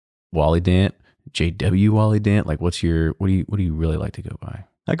Wally Dant, JW Wally Dant? Like, what do you really like to go by?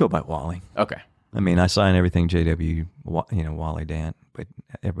 I go by Wally. Okay. I mean, I sign everything JW, Wally Dant, but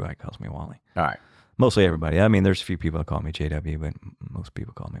everybody calls me Wally. All right. Mostly everybody. I mean, there's a few people that call me JW, but most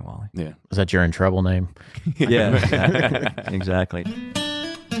people call me Wally. Yeah. Is that your in trouble name? Yeah, exactly.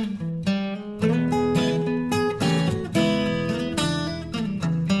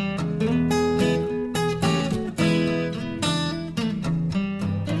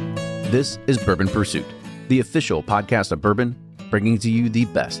 This is Bourbon Pursuit, the official podcast of bourbon, bringing to you the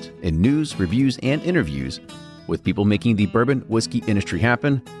best in news, reviews, and interviews with people making the bourbon whiskey industry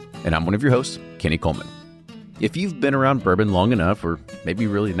happen. And I'm one of your hosts, Kenny Coleman. If you've been around bourbon long enough, or maybe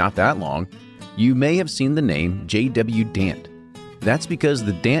really not that long, you may have seen the name J.W. Dant. That's because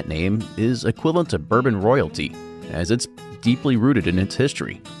the Dant name is equivalent to bourbon royalty, as it's deeply rooted in its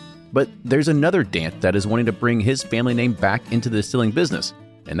history. But there's another Dant that is wanting to bring his family name back into the distilling business,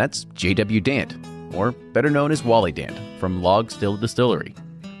 and that's J.W. Dant, or better known as Wally Dant, from Log Still Distillery.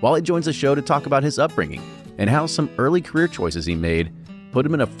 Wally joins the show to talk about his upbringing and how some early career choices he made put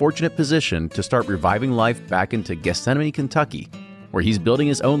him in a fortunate position to start reviving life back into Gethsemane, Kentucky, where he's building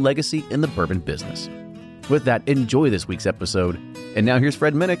his own legacy in the bourbon business. With that, enjoy this week's episode. And now here's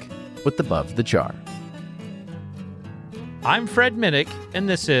Fred Minnick with Above the Char. I'm Fred Minnick, and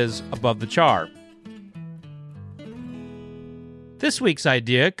this is Above the Char. This week's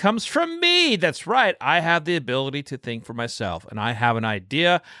idea comes from me. That's right. I have the ability to think for myself, and I have an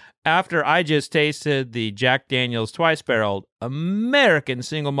idea after I just tasted the Jack Daniel's Twice Barreled American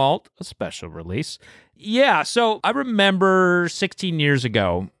Single Malt, a special release. Yeah, so I remember 16 years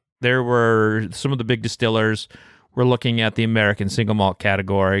ago, there were some of the big distillers were looking at the American Single Malt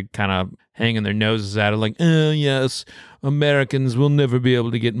category, kind of hanging their noses at it like, yes, Americans will never be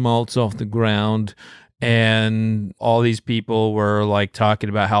able to get malts off the ground. And all these people were like talking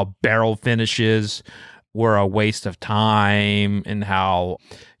about how barrel finishes were a waste of time and how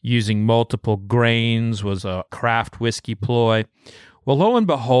using multiple grains was a craft whiskey ploy. Well, lo and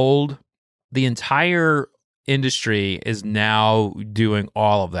behold, the entire industry is now doing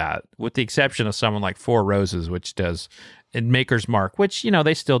all of that, with the exception of someone like Four Roses, which does, and Maker's Mark, which,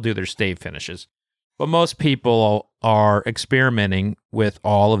 they still do their stave finishes. But most people are experimenting with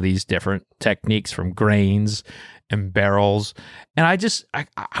all of these different techniques from grains and barrels. And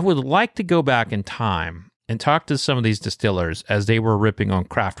I would like to go back in time and talk to some of these distillers as they were ripping on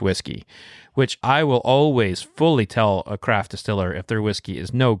craft whiskey, which I will always fully tell a craft distiller if their whiskey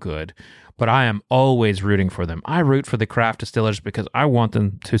is no good, but I am always rooting for them. I root for the craft distillers because I want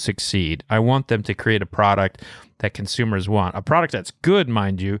them to succeed. I want them to create a product that consumers want, a product that's good,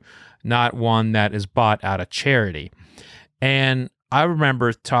 mind you, not one that is bought out of charity. And I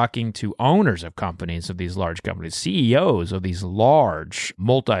remember talking to owners of companies, of these large companies, CEOs of these large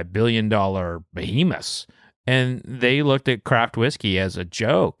multi-billion-dollar behemoths, and they looked at craft whiskey as a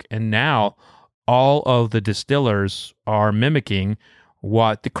joke. And now all of the distillers are mimicking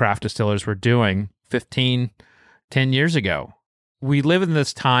what the craft distillers were doing 10 years ago. We live in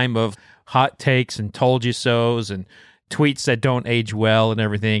this time of hot takes and told you so's and tweets that don't age well and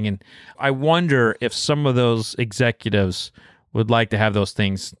everything. And I wonder if some of those executives would like to have those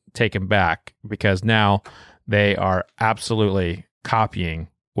things taken back, because now they are absolutely copying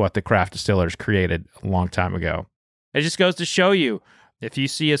what the craft distillers created a long time ago. It just goes to show you, if you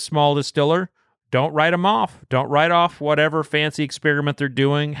see a small distiller, don't write them off. Don't write off whatever fancy experiment they're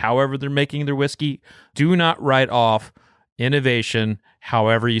doing, however they're making their whiskey. Do not write off innovation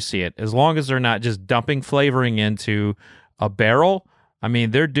however you see it. As long as they're not just dumping flavoring into a barrel, I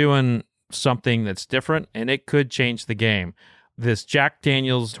mean, they're doing something that's different, and it could change the game. This Jack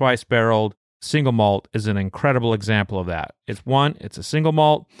Daniel's Twice Barreled Single Malt is an incredible example of that. It's a single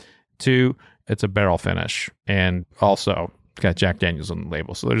malt. 2, it's a barrel finish. And also, it's got Jack Daniel's on the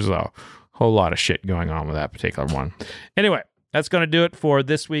label. So there's a whole lot of shit going on with that particular one. Anyway, that's going to do it for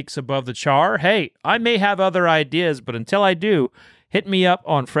this week's Above the Char. Hey, I may have other ideas, but until I do, hit me up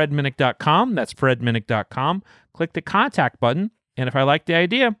on fredminnick.com. That's fredminnick.com. Click the contact button, and if I like the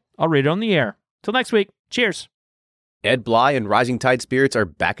idea, I'll read it on the air. Till next week, cheers. Ed Bly and Rising Tide Spirits are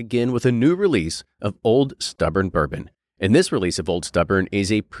back again with a new release of Old Stubborn Bourbon. And this release of Old Stubborn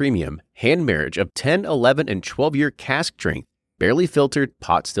is a premium hand marriage of 10, 11, and 12-year cask strength, barely filtered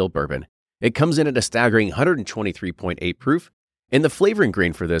pot still bourbon. It comes in at a staggering 123.8 proof, and the flavoring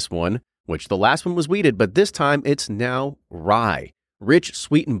grain for this one, which the last one was wheated, but this time it's now rye. Rich,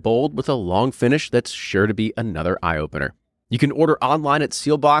 sweet, and bold with a long finish that's sure to be another eye-opener. You can order online at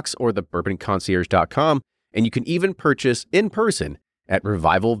Sealbox or thebourbonconcierge.com, and you can even purchase in person at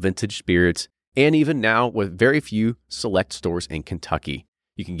Revival Vintage Spirits, and even now with very few select stores in Kentucky.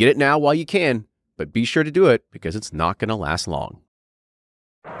 You can get it now while you can, but be sure to do it because it's not going to last long.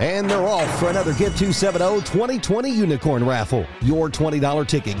 And they're off for another Give 270 2020 Unicorn Raffle. Your $20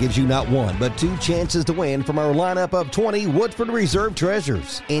 ticket gives you not one, but two chances to win from our lineup of 20 Woodford Reserve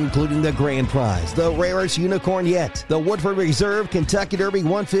treasures, including the grand prize, the rarest unicorn yet, the Woodford Reserve Kentucky Derby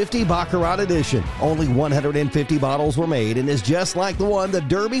 150 Baccarat Edition. Only 150 bottles were made and is just like the one the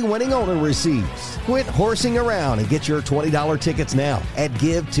Derby winning owner receives. Quit horsing around and get your $20 tickets now at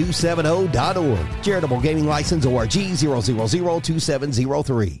give270.org. Charitable Gaming License ORG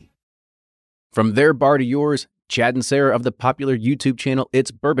 0002703. From their bar to yours, Chad and Sarah of the popular YouTube channel It's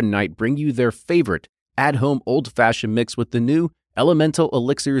Bourbon Night bring you their favorite at-home old-fashioned mix with the new Elemental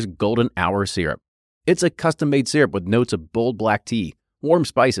Elixirs Golden Hour Syrup. It's a custom-made syrup with notes of bold black tea, warm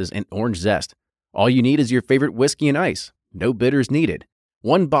spices, and orange zest. All you need is your favorite whiskey and ice. No bitters needed.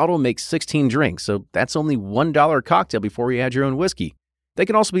 One bottle makes 16 drinks, so that's only $1 a cocktail before you add your own whiskey. They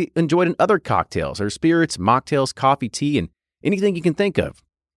can also be enjoyed in other cocktails or spirits, mocktails, coffee, tea, and anything you can think of.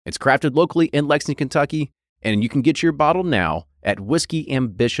 It's crafted locally in Lexington, Kentucky, and you can get your bottle now at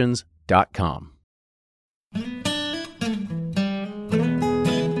whiskeyambitions.com.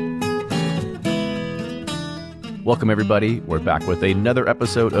 Welcome, everybody. We're back with another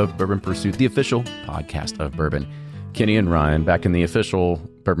episode of Bourbon Pursuit, the official podcast of bourbon. Kenny and Ryan back in the official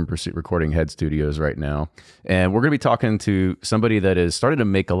Bourbon Pursuit recording head studios right now. And we're going to be talking to somebody that is starting to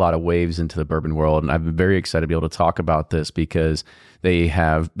make a lot of waves into the bourbon world. And I've been very excited to be able to talk about this because they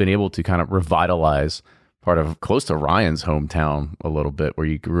have been able to kind of revitalize part of close to Ryan's hometown a little bit, where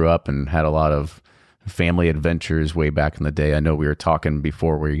you grew up and had a lot of family adventures way back in the day. I know we were talking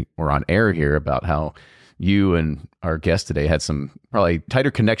before we were on air here about how you and our guest today had some probably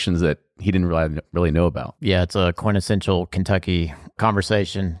tighter connections that he didn't really know about. Yeah, it's a quintessential Kentucky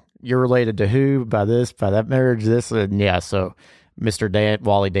conversation. You're related to who? By this, by that marriage, this? And yeah, so Mr.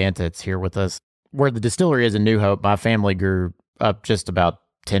 Wally Dantett's here with us. Where the distillery is in New Hope, my family grew up just about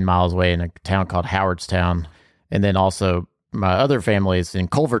 10 miles away in a town called Howardstown. And then also my other family is in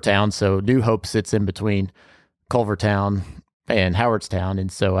Culvertown, so New Hope sits in between Culvertown and Howardstown.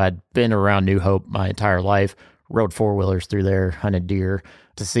 And so I'd been around New Hope my entire life, rode four-wheelers through there, hunted deer.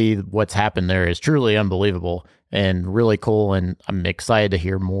 To see what's happened there is truly unbelievable and really cool. And I'm excited to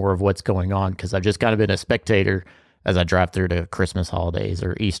hear more of what's going on because I've just kind of been a spectator as I drive through to Christmas holidays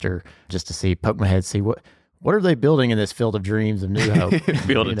or Easter just to see, poke my head, see what are they building in this Field of Dreams of New Hope?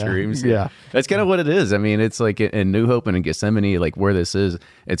 Field of Dreams. Yeah. That's kind of what it is. I mean, it's like in New Hope and in Gethsemane, like where this is,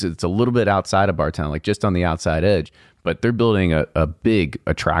 it's a little bit outside of our town, like just on the outside edge. But they're building a big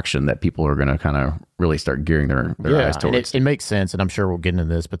attraction that people are going to kind of really start gearing their eyes towards. It makes sense, and I'm sure we'll get into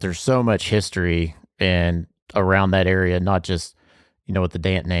this, but there's so much history and around that area, not just, with the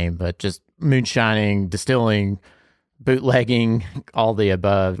Dant name, but just moonshining, distilling, bootlegging, all the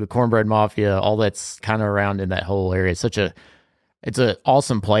above, the Cornbread Mafia, all that's kind of around in that whole area. It's an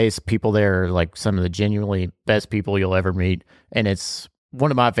awesome place. People there are like some of the genuinely best people you'll ever meet, and it's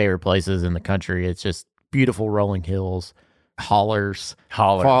one of my favorite places in the country. It's just beautiful rolling hills, hollers,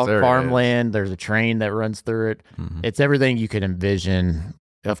 farmland. There's a train that runs through it. Mm-hmm. It's everything you could envision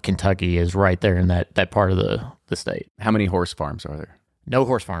of Kentucky is right there in that part of the state. How many horse farms are there? No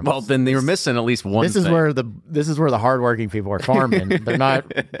horse farms. Well, then they were missing at least one. This is where the hardworking people are farming. They're not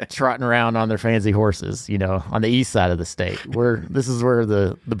trotting around on their fancy horses, on the east side of the state. This is where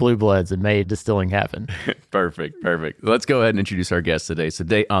the Blue Bloods and May distilling happen. Perfect. Let's go ahead and introduce our guest today. So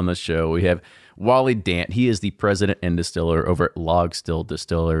today on the show, we have Wally Dant. He is the president and distiller over at Log Still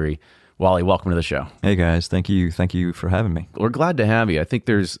Distillery. Wally, welcome to the show. Hey guys, thank you for having me. We're glad to have you. I think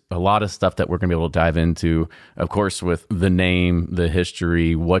there's a lot of stuff that we're going to be able to dive into, of course, with the name, the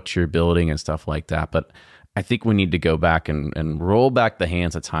history, what you're building and stuff like that. But I think we need to go back and roll back the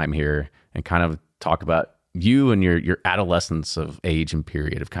hands of time here and kind of talk about you and your adolescence of age and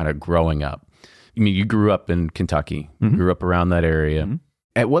period of kind of growing up. I mean, you grew up in Kentucky, mm-hmm. grew up around that area. Mm-hmm.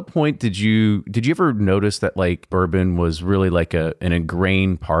 At what point did you ever notice that like bourbon was really like an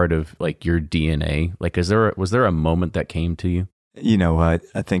ingrained part of like your DNA? Like, was there a moment that came to you?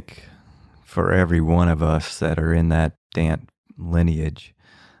 I think for every one of us that are in that Dant lineage,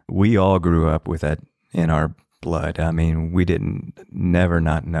 we all grew up with that in our blood. I mean, we never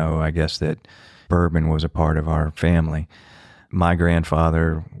not know, I guess, that bourbon was a part of our family. My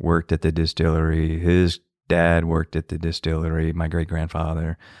grandfather worked at the distillery. His dad worked at the distillery, my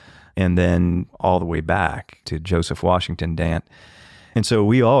great-grandfather, and then all the way back to Joseph Washington Dant. And so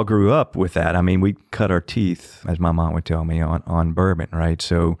we all grew up with that. I mean, we cut our teeth, as my mom would tell me, on bourbon, right?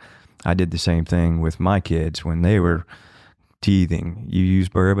 So I did the same thing with my kids when they were teething. You use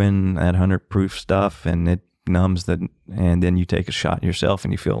bourbon, that 100 proof stuff, and numbs and then you take a shot yourself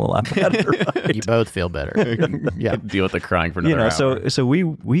and you feel a lot better. Right? You both feel better. Yeah. Deal with the crying for another hour. So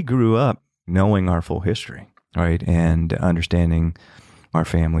we grew up knowing our full history, right? And understanding our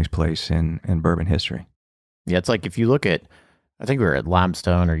family's place in bourbon history. Yeah, it's like if you look at, I think we were at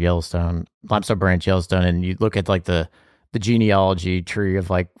Limestone Branch, Yellowstone, and you look at like the genealogy tree of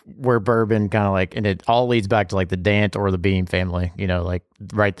like where bourbon kind of like, and it all leads back to like the Dant or the Beam family, like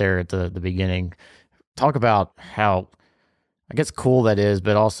right there at the beginning. Talk about how, I guess, cool that is,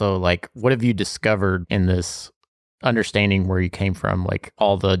 but also like, what have you discovered in this understanding where you came from, like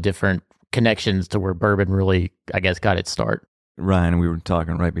all the different connections to where bourbon really, I guess, got its start? Ryan, we were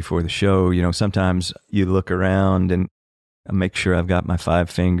talking right before the show, sometimes you look around and I make sure I've got my 5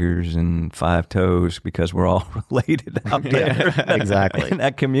 fingers and 5 toes because we're all related out there. Exactly. In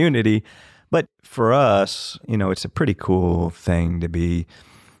that community. But for us, it's a pretty cool thing to be,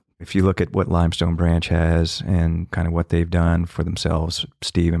 if you look at what Limestone Branch has and kind of what they've done for themselves,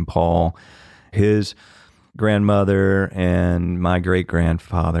 Steve and Paul, his grandmother and my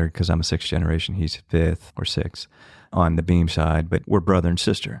great-grandfather, because I'm a 6th generation, he's 5th or 6th on the Beam side, but we're brother and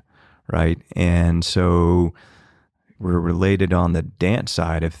sister, right? And so we're related on the Dant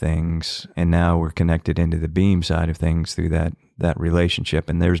side of things, and now we're connected into the Beam side of things through that relationship.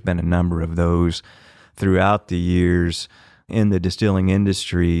 And there's been a number of those throughout the years in the distilling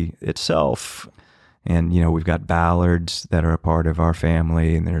industry itself. And, we've got Ballards that are a part of our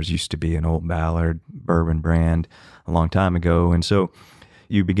family, and there's used to be an old Ballard bourbon brand a long time ago. And so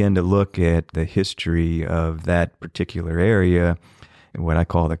you begin to look at the history of that particular area, and what I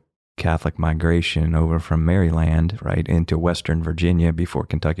call the Catholic migration over from Maryland, right, into Western Virginia before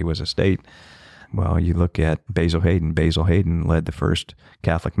Kentucky was a state. Well, you look at Basil Hayden. Basil Hayden led the first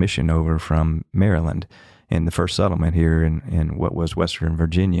Catholic mission over from Maryland and the first settlement here in what was Western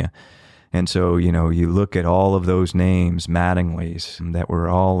Virginia. And so, you look at all of those names, Mattingly's, that were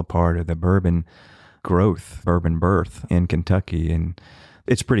all a part of the bourbon growth, bourbon birth in Kentucky. And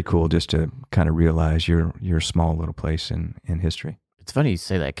it's pretty cool just to kind of realize your small little place in history. It's funny you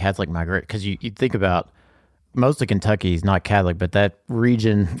say that, Catholic migration, because you think about most of Kentucky is not Catholic, but that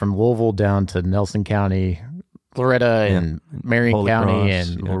region from Louisville down to Nelson County, Loretta and Marion Holy County Cross,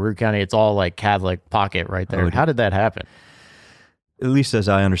 and LaRue County, it's all like Catholic pocket right there. How did that happen? At least as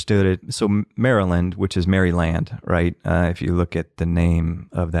I understood it. So Maryland, which is Maryland, right? If you look at the name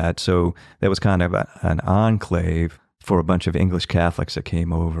of that. So that was kind of an enclave for a bunch of English Catholics that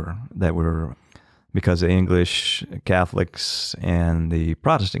came over that were, because the English Catholics and the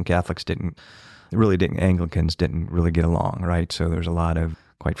Protestant Catholics Anglicans didn't really get along, right? So there's a lot of,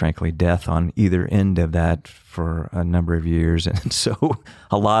 quite frankly, death on either end of that for a number of years. And so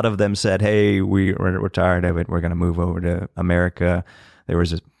a lot of them said, hey, we're tired of it. We're going to move over to America. There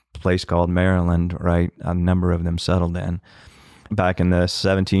was a place called Maryland, right? A number of them settled in. Back in the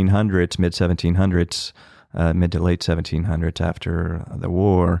 1700s, mid-1700s, mid to late 1700s after the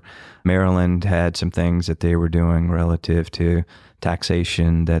war, Maryland had some things that they were doing relative to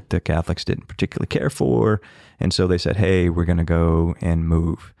taxation that the Catholics didn't particularly care for. And so they said, hey, we're going to go and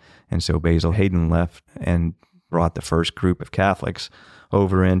move. And so Basil Hayden left and brought the first group of Catholics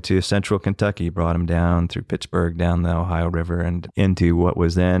over into central Kentucky, brought them down through Pittsburgh, down the Ohio River, and into what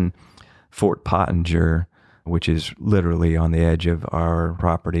was then Fort Pottinger, which is literally on the edge of our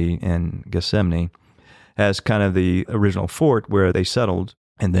property in Gethsemane, as kind of the original fort where they settled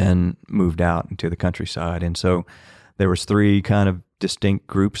and then moved out into the countryside. And so there was 3 kind of distinct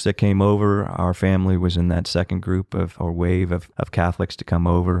groups that came over. Our family was in that second group or wave of Catholics to come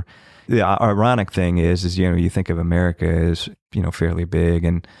over. The ironic thing is you think of America as, fairly big,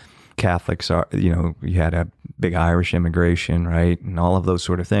 and Catholics are, you had a big Irish immigration, right? And all of those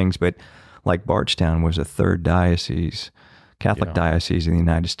sort of things. But like Bardstown was a 3rd diocese, Catholic diocese in the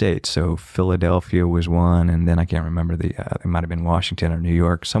United States. So Philadelphia was one, and then I can't remember it might have been Washington or New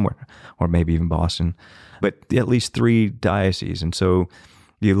York, somewhere, or maybe even Boston, but at least 3 dioceses. And so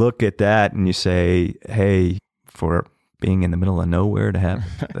you look at that and you say, hey, for being in the middle of nowhere to have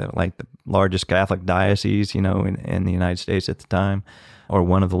the largest Catholic diocese, in the United States at the time, or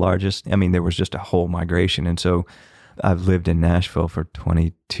one of the largest, there was just a whole migration. And so I've lived in Nashville for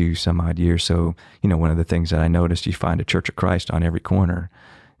 22 some odd years. So, one of the things that I noticed, you find a Church of Christ on every corner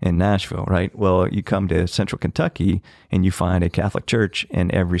in Nashville, right? Well, you come to central Kentucky and you find a Catholic church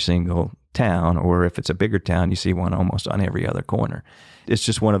in every single town, or if it's a bigger town, you see one almost on every other corner. It's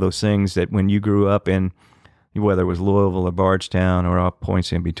just one of those things that when you grew up in, whether it was Louisville or Bardstown or all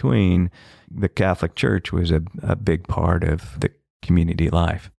points in between, the Catholic Church was a big part of the community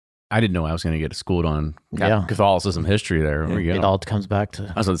life. I didn't know I was going to get schooled on Catholicism history there. There we go. It all comes back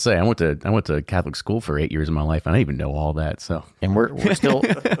to. I was going to say I went to Catholic school for 8 years of my life. And I didn't even know all that. So, and we're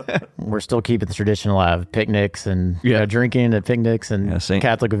still keeping the tradition alive. Picnics and drinking at picnics and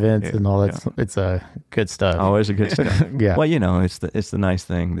Catholic events and all that. Yeah. It's good stuff. Always a good stuff. Yeah. Well, it's the nice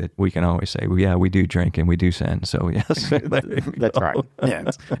thing that we can always say. Well, yeah, we do drink and we do sin. So yes, that's right.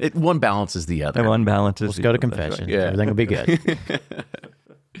 Yeah, one balances the other. One balances. Let's go to confession. Right. Yeah. Everything will be good.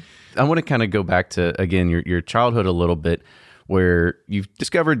 I want to kind of go back to, again, your childhood a little bit, where you've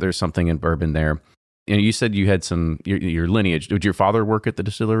discovered there's something in bourbon there. You said you had your lineage. Did your father work at the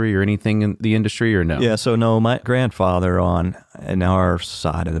distillery or anything in the industry, or no? Yeah, so no, my grandfather on our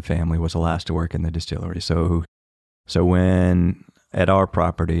side of the family was the last to work in the distillery. So when at our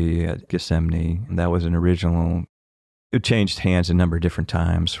property at Gethsemane, that was an original. It changed hands a number of different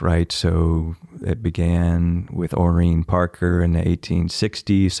times, right? So it began with Oreen Parker in the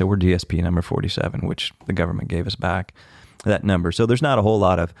 1860s. So we're DSP number 47, which the government gave us back that number. So there's not a whole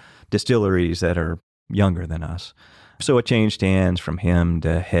lot of distilleries that are younger than us. So it changed hands from him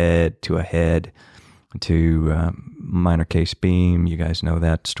to a head to Minor Case Beam. You guys know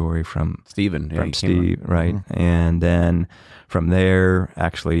that story from Stephen. Yeah, from Steve, right? Mm-hmm. And then from there,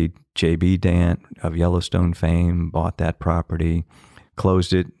 actually, J.B. Dant of Yellowstone fame bought that property,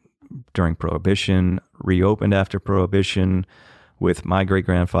 closed it during Prohibition, reopened after Prohibition with my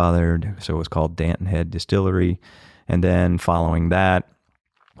great-grandfather, so it was called Danton Head Distillery. And then following that,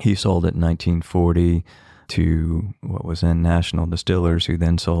 he sold it in 1940 to what was then National Distillers, who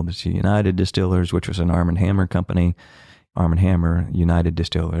then sold it to United Distillers, which was an Arm & Hammer company. Arm & Hammer, United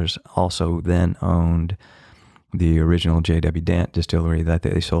Distillers, also then owned the original J.W. Dant distillery that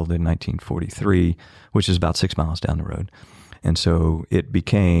they sold in 1943, which is about 6 miles down the road. And so it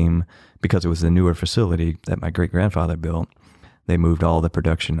became, because it was the newer facility that my great-grandfather built, they moved all the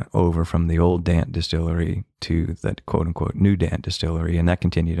production over from the old Dant distillery to the quote-unquote new Dant distillery, and that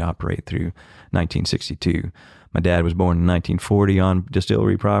continued to operate through 1962. My dad was born in 1940 on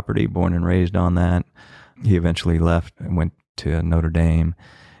distillery property, born and raised on that. He eventually left and went to Notre Dame.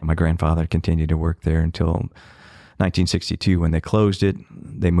 My grandfather continued to work there until 1962, when they closed it.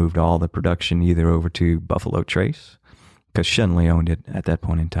 They moved all the production either over to Buffalo Trace, because Shenley owned it at that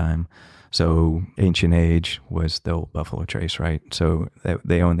point in time. So Ancient Age was the old Buffalo Trace, right? So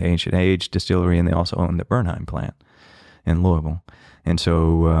they owned the Ancient Age distillery, and they also owned the Bernheim plant in Louisville. And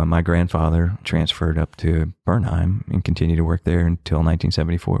so my grandfather transferred up to Bernheim and continued to work there until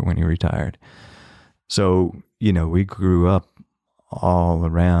 1974 when he retired. So, we grew up all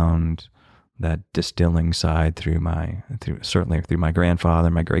around that distilling side certainly through my grandfather.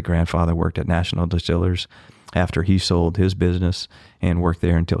 My great-grandfather worked at National Distillers after he sold his business and worked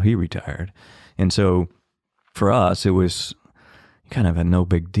there until he retired. And so for us, it was kind of a no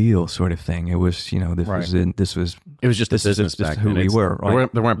big deal sort of thing. It was, this was just a business back then. Who we were.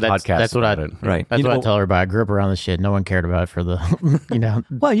 Right? There weren't podcasts. That's what I right. That's what I tell everybody. I grew up around this shit. No one cared about it for the,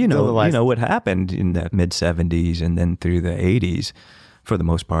 Well, what happened in the mid 70s and then through the 80s, for the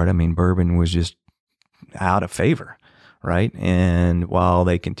most part, I mean, bourbon was just out of favor, right? And while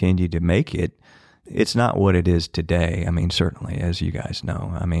they continued to make it, it's not what it is today. I mean, certainly, as you guys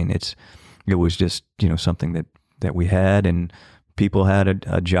know, I mean, it was just, something that we had, and people had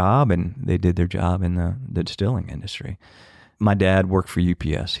a job, and they did their job in the distilling industry. My dad worked for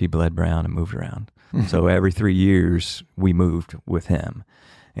UPS. He bled brown and moved around. So every 3 years, we moved with him.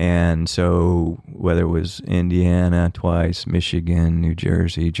 And so whether it was Indiana twice, Michigan, New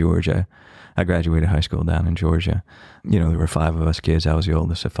Jersey, Georgia, I graduated high school down in Georgia. There were 5 of us kids. I was the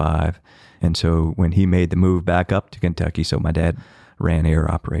oldest of 5. And so when he made the move back up to Kentucky, so my dad ran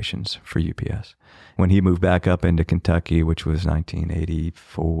air operations for UPS. When he moved back up into Kentucky, which was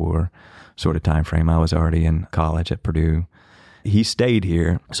 1984 sort of time frame, I was already in college at Purdue. He stayed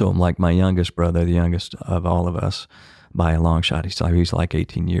here. So I'm like my youngest brother, the youngest of all of us, by a long shot. He's like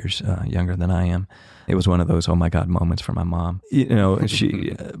 18 years younger than I am. It was one of those, oh my God, moments for my mom.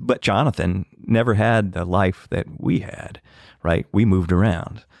 But Jonathan never had the life that we had, right? We moved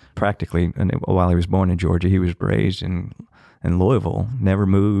around practically. And while he was born in Georgia, he was raised in Louisville, never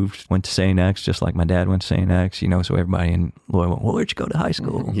moved, went to St. X, just like my dad went to St. X, so everybody in Louisville, well, where'd you go to high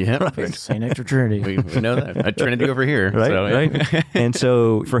school? Yeah, right. St. X or Trinity. We know that. At Trinity over here. Right, so, right. And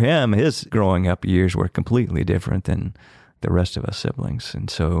so for him, his growing up years were completely different than the rest of us siblings. And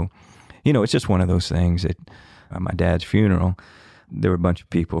so, it's just one of those things that at my dad's funeral, there were a bunch of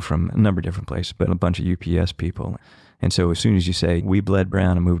people from a number of different places, but a bunch of UPS people. And so as soon as you say, we bled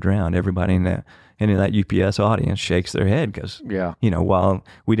brown and moved around, everybody in that UPS audience shakes their head because, while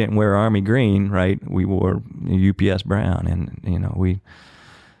we didn't wear Army green, right, we wore UPS brown. And,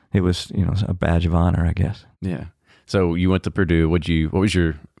 it was, a badge of honor, I guess. Yeah. So you went to Purdue. What was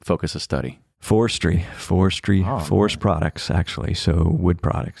your focus of study? Forest products, actually. So wood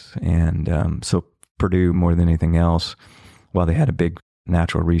products. And so Purdue, more than anything else, while they had a big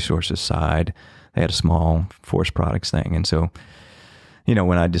natural resources side, they had a small forest products thing. And so,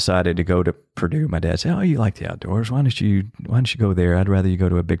 when I decided to go to Purdue, my dad said, "Oh, you like the outdoors. Why don't you go there? I'd rather you go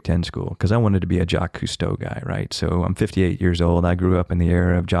to a Big Ten school," because I wanted to be a Jacques Cousteau guy, right? So I'm 58 years old. I grew up in the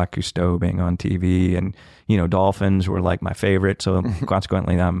era of Jacques Cousteau being on TV, and Dolphins were like my favorite. So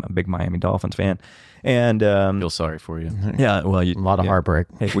consequently, I'm a big Miami Dolphins fan. And feel sorry for you. Yeah, well, a lot of heartbreak.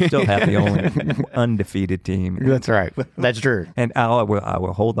 Hey, we still have the only undefeated team. That's right. That's true. And I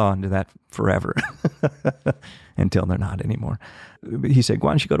will hold on to that forever until they're not anymore. He said,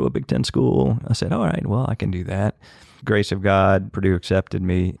 "Why don't you go to a Big Ten school?" I said, "All right, well, I can do that." Grace of God, Purdue accepted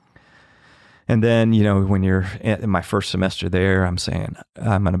me. And then, when you're in my first semester there, I'm saying,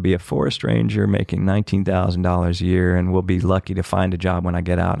 I'm going to be a forest ranger making $19,000 a year, and we'll be lucky to find a job when I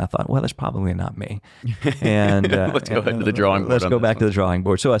get out. And I thought, well, that's probably not me. And let's go back to the drawing board. Let's go back to the drawing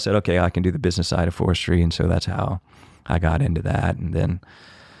board. So I said, okay, I can do the business side of forestry. And so that's how I got into that. And then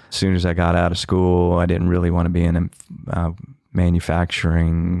as soon as I got out of school, I didn't really want to be in a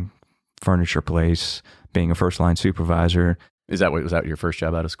manufacturing furniture place, being a first-line supervisor. Was that your first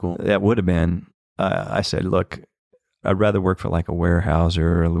job out of school? That would have been. I said, look, I'd rather work for like a Weyerhaeuser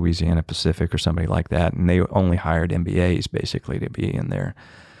or a Louisiana Pacific or somebody like that. And they only hired MBAs basically to be in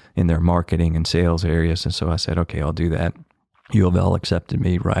their marketing and sales areas. And so I said, okay, I'll do that. U of L accepted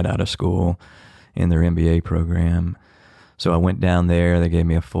me right out of school in their MBA program. So I went down there. They gave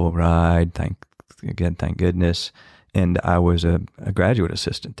me a full ride. Thank goodness. And I was a graduate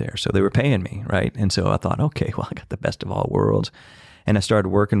assistant there. So they were paying me, right? And so I thought, okay, well, I got the best of all worlds. And I started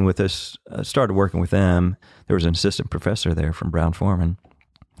working with them. There was an assistant professor there from Brown-Forman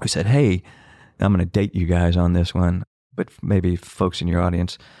who said, "Hey, I'm going to date you guys on this one, but maybe folks in your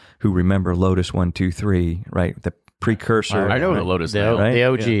audience who remember Lotus 1-2-3, right? The precursor." I know the Lotus now. Right? The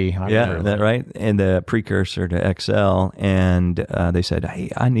OG. Yeah, that right? And the precursor to Excel. And they said, "Hey,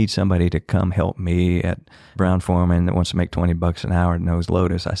 I need somebody to come help me at Brown-Forman that wants to make $20 an hour and knows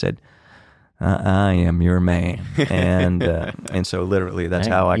Lotus." I said, "I am your man." And so literally that's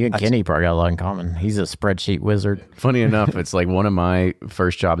how you and Kenny probably got a lot in common. He's a spreadsheet wizard. Funny enough, it's like one of my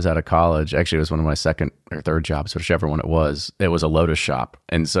first jobs out of college. Actually, it was one of my second or third jobs, whichever one it was. It was a Lotus shop.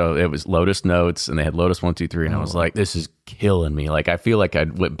 And so it was Lotus Notes, and they had Lotus 1-2-3. And I was like, this is killing me. Like, I feel like I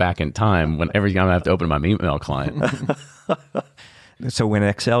went back in time when every time I have to open my email client. So when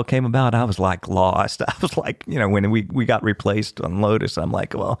Excel came about, I was like lost. I was like, when we got replaced on Lotus, I'm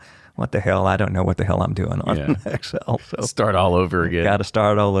like, well, what the hell? I don't know what the hell I'm doing on Excel. So start all over again. Got to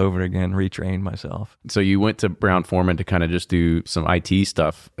start all over again, retrain myself. So you went to Brown-Forman to kind of just do some IT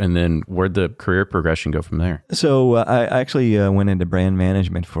stuff. And then where'd the career progression go from there? So I actually went into brand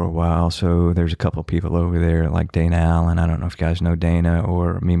management for a while. So there's a couple of people over there like Dana Allen. I don't know if you guys know Dana,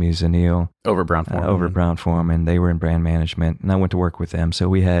 or Mimi Zanil. Over Brown-Forman. Over Brown-Forman. They were in brand management, and I went to work with them. So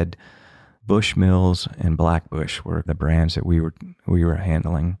we had Bushmills and Blackbush were the brands that we were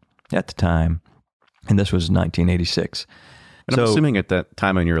handling at the time, and this was 1986. And I'm assuming at that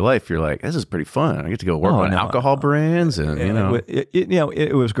time in your life, you're like, this is pretty fun. I get to go work on alcohol brands, and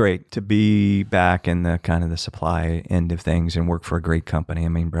it was great to be back in the kind of the supply end of things and work for a great company. I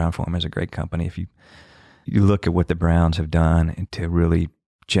mean, Brown-Forman is a great company. If you look at what the Browns have done and to really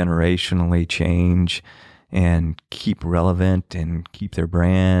generationally change and keep relevant and keep their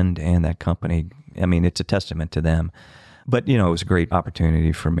brand and that company, I mean, it's a testament to them. But, it was a great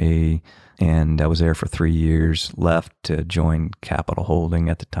opportunity for me, and I was there for 3 years, left to join Capital Holding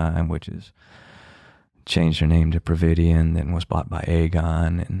at the time, which is changed their name to Providian, then was bought by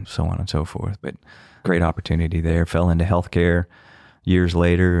Aegon, and so on and so forth. But great opportunity there. Fell into healthcare years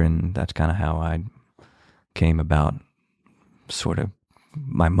later, and that's kind of how I came about sort of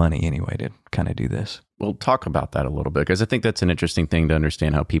my money anyway to kind of do this. We'll talk about that a little bit, because I think that's an interesting thing to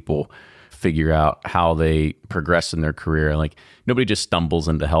understand, how people figure out how they progress in their career. Like, nobody just stumbles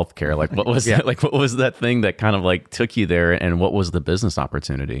into healthcare. Like, what was that? Like, what was that thing that kind of like took you there, and what was the business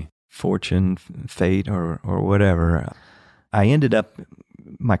opportunity? Fortune, fate, or whatever. I ended up,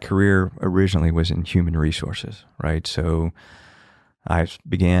 my career originally was in human resources, right? So I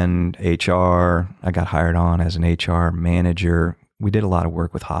began HR. I got hired on as an HR manager. We did a lot of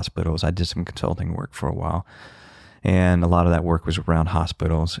work with hospitals. I did some consulting work for a while, and a lot of that work was around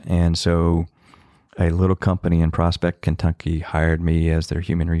hospitals. And so a little company in Prospect, Kentucky hired me as their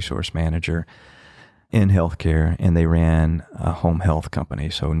human resource manager in healthcare, and they ran a home health company,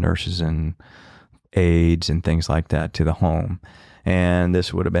 so nurses and aides and things like that to the home. And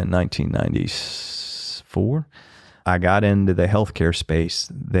this would have been 1994. I got into the healthcare space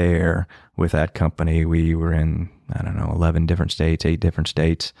there with that company. We were in, 11 different states, 8 different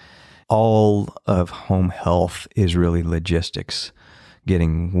states. All of home health is really logistics,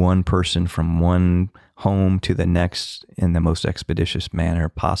 getting one person from one home to the next in the most expeditious manner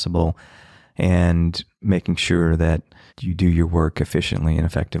possible, and making sure that you do your work efficiently and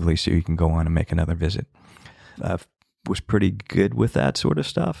effectively so you can go on and make another visit. I was pretty good with that sort of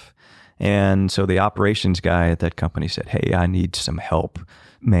stuff. And so the operations guy at that company said, hey, I need some help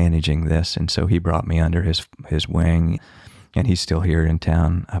managing this. And so he brought me under his wing, and he's still here in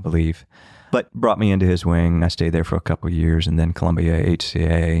town, I believe. But brought me into his wing. I stayed there for a couple of years, and then Columbia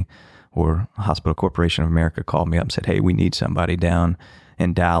HCA, or Hospital Corporation of America, called me up and said, hey, we need somebody down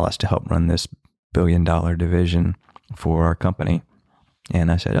in Dallas to help run this billion-dollar division for our company.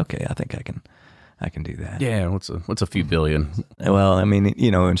 And I said, okay, I think I can do that. Yeah, what's a few billion? Well, I mean,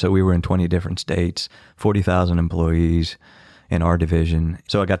 and so we were in 20 different states, 40,000 employees in our division.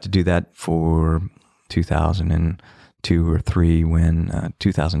 So I got to do that for 2002 or 3 when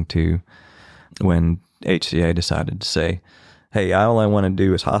 2002, when HCA decided to say, hey, all I want to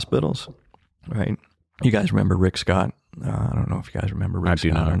do is hospitals, right? You guys remember Rick Scott? I don't know if you guys remember Rick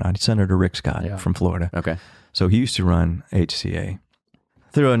Scott or not. Senator Rick Scott from Florida. Okay. So he used to run HCA.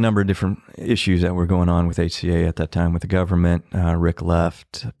 Through a number of different issues that were going on with HCA at that time with the government, Rick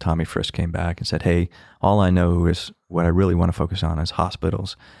left. Tommy Frisk came back and said, hey, all I know is what I really want to focus on is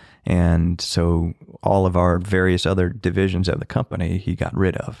hospitals. And so all of our various other divisions of the company he got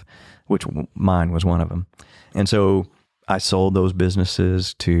rid of, which mine was one of them. And so I sold those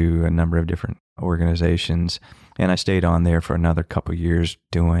businesses to a number of different organizations, and I stayed on there for another couple of years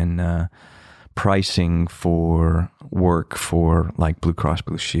doing pricing for work for like Blue Cross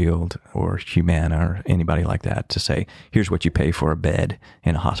Blue Shield or Humana or anybody like that, to say, here's what you pay for a bed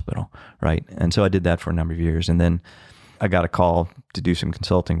in a hospital, right? And so I did that for a number of years. And then I got a call to do some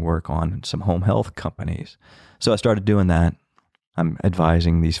consulting work on some home health companies. So I started doing that. I'm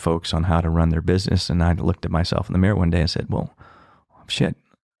advising these folks on how to run their business. And I looked at myself in the mirror one day and said, well, shit,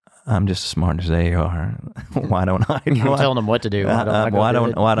 I'm just as smart as they are. Why don't I? I'm telling them what to do.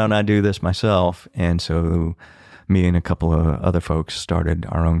 Why don't I do this myself? And so me and a couple of other folks started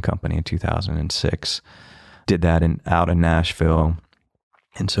our own company in 2006. Did that out in Nashville,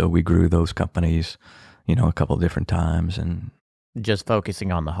 and so we grew those companies, a couple of different times, and just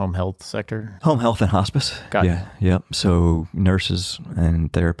focusing on the home health sector, home health and hospice. Got yeah, yep. So nurses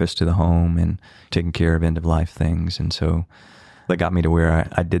and therapists to the home and taking care of end of life things, and so. That got me to where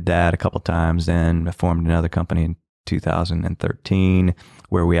I did that a couple of times. Then I formed another company in 2013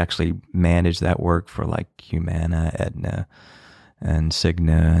 where we actually managed that work for like Humana, Aetna, and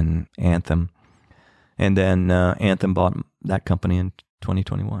Cigna and Anthem. And then Anthem bought that company in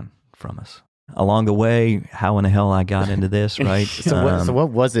 2021 from us. Along the way, how in the hell I got into this, right? So what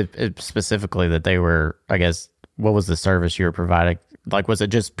was it specifically that they were, I guess, what was the service you were providing? Like, was it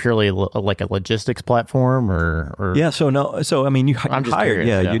just purely like a logistics platform or? Yeah. So I mean, you hired,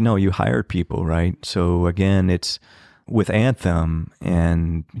 curious, you hired people, right? So again, it's with Anthem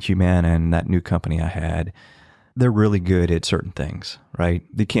and Humana and that new company I had, they're really good at certain things, right?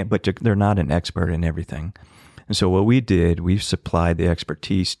 But they're not an expert in everything. And so what we did, we supplied the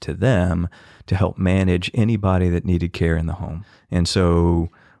expertise to them to help manage anybody that needed care in the home. And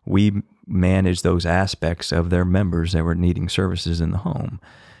so we manage those aspects of their members that were needing services in the home.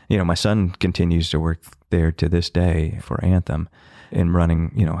 My son continues to work there to this day for Anthem in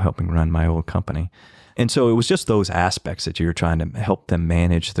running, helping run my old company. And so it was just those aspects that you're trying to help them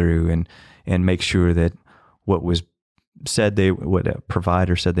manage through and make sure that what a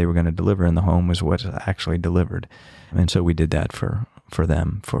provider said they were going to deliver in the home was what's actually delivered. And so we did that for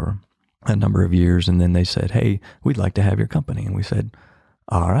them for a number of years. And then they said, hey, we'd like to have your company. And we said,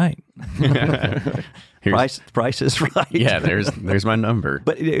 all right. Price is right. Yeah, there's my number.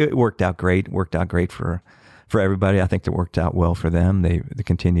 But it worked out great. Worked out great for everybody. I think it worked out well for them. They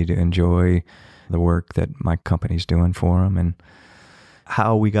continue to enjoy the work that my company's doing for them. And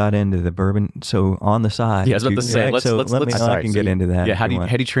how we got into the bourbon. So on the side. Yeah, I was about to say, I can get into that. Yeah, how do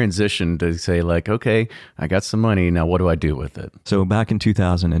you transition to say like, okay, I got some money, now what do I do with it? So back in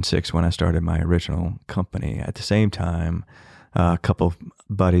 2006, when I started my original company, at the same time, a couple of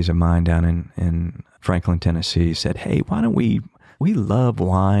buddies of mine down in Franklin, Tennessee said, hey, why don't we love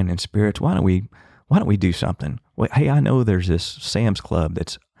wine and spirits. Why don't we do something? Well, hey, I know there's this Sam's Club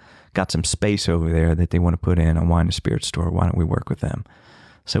that's got some space over there that they want to put in a wine and spirits store. Why don't we work with them?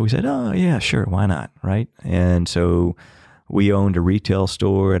 So we said, oh yeah, sure. Why not? Right. And so we owned a retail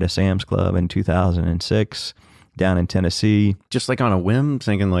store at a Sam's Club in 2006, down in Tennessee. Just like on a whim,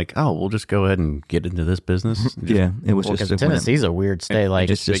 thinking like, oh, we'll just go ahead and get into this business. Yeah, it was Well, just because a whim. Tennessee's a weird state. Like,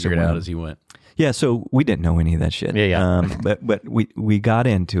 Just just a figure it out whim. as he went. Yeah, so we didn't know any of that shit. Yeah. But we got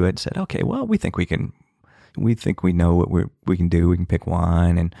into it and said, okay, well, we think we know what we can do. We can pick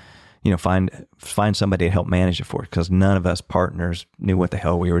wine and, find somebody to help manage it for us, because none of us partners knew what the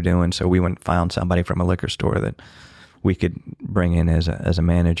hell we were doing. So we went and found somebody from a liquor store that we could bring in as a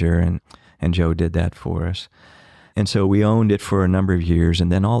manager, and Joe did that for us. And so we owned it for a number of years,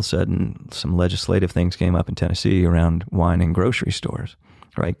 and then all of a sudden some legislative things came up in Tennessee around wine and grocery stores,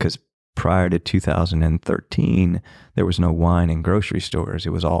 right? Because prior to 2013, there was no wine in grocery stores.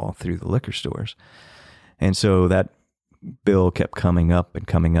 It was all through the liquor stores. And so that bill kept coming up,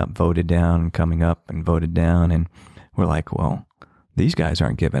 voted down, coming up and voted down. And we're like, well, these guys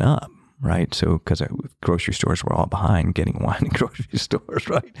aren't giving up, right? So, because grocery stores were all behind getting wine in grocery stores,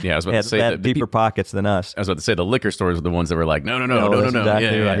 right? Yeah, I was about to say they had deeper pockets than us. I was about to say the liquor stores are the ones that were like, no. That's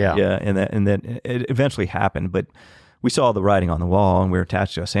exactly right. Yeah. Yeah, and then it eventually happened, but we saw the writing on the wall, and we were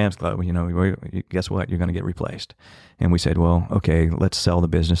attached to a Sam's Club. Guess what? You're going to get replaced. And we said, well, okay, let's sell the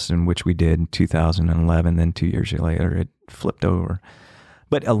business, in which we did in 2011. Then 2 years later, it flipped over.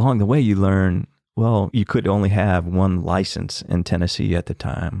 But along the way, you learn, well, you could only have one license in Tennessee at the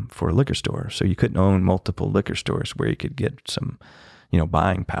time for a liquor store. So you couldn't own multiple liquor stores where you could get some,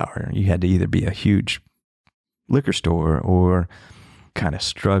 buying power. You had to either be a huge liquor store or kind of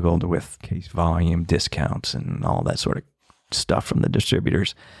struggled with case volume discounts and all that sort of stuff from the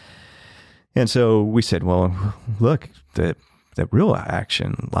distributors. And so we said, well, look, the real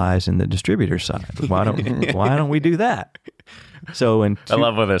action lies in the distributor side. Why don't we do that? So I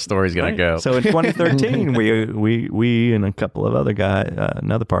love where that story's going to go. So in 2013, we and a couple of other guys,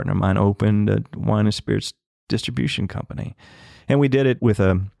 another partner of mine, opened a wine and spirits distribution company. And we did it with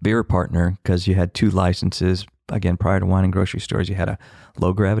a beer partner, because you had two licenses. Again, prior to wine and grocery stores, you had a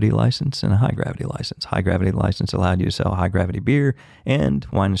low gravity license and a high gravity license. High gravity license allowed you to sell high gravity beer and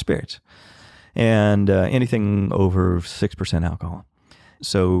wine and spirits, and anything over 6% alcohol.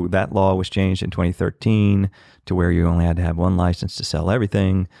 So that law was changed in 2013 to where you only had to have one license to sell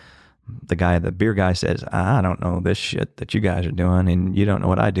everything. The beer guy says, I don't know this shit that you guys are doing, and you don't know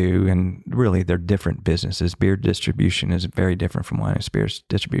what I do. And really, they're different businesses. Beer distribution is very different from wine and spirits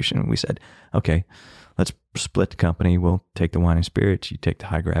distribution. And we said, okay, let's split the company. We'll take the wine and spirits. You take the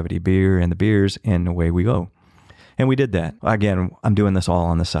high gravity beer and the beers, and away we go. And we did that. Again, I'm doing this all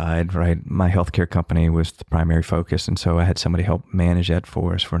on the side, right? My healthcare company was the primary focus. And so I had somebody help manage that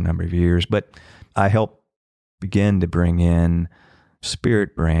for us for a number of years. But I helped begin to bring in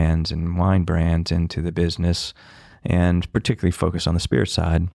spirit brands and wine brands into the business, and particularly focus on the spirit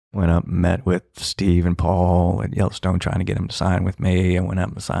side. Went up and met with Steve and Paul at Yellowstone, trying to get them to sign with me. I went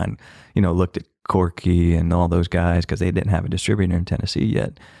up and signed, looked at Corky and all those guys, because they didn't have a distributor in Tennessee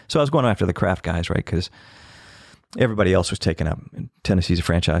yet. So I was going after the craft guys, right? Because everybody else was taken up. Tennessee's a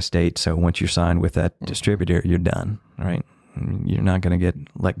franchise state, so once you're signed with that distributor, you're done, right? You're not going to get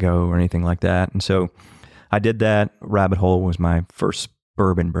let go or anything like that. And so I did that. Rabbit Hole was my first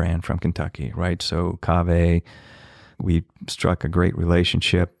bourbon brand from Kentucky, right? So Cave, we struck a great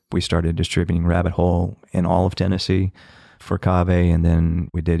relationship. We started distributing Rabbit Hole in all of Tennessee for Cave, and then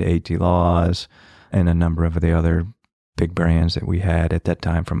we did AT Laws and a number of the other big brands that we had at that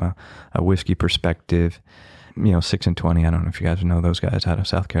time from a whiskey perspective. 6 and 20, I don't know if you guys know those guys out of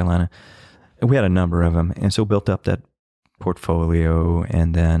South Carolina. We had a number of them, and so built up that portfolio.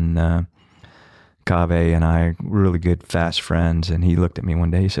 And then Cave and I, really good, fast friends, and he looked at me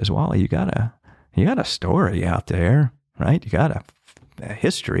one day, he says, Wally, you got a story out there, right? You got a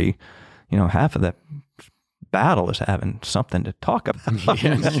history. Half of that battle is having something to talk about.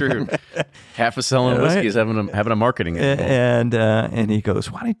 Yeah, it's true. Half of selling whiskey is having a marketing angle. And he goes,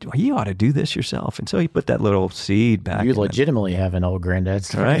 you ought to do this yourself. And so he put that little seed back. You legitimately have an old granddad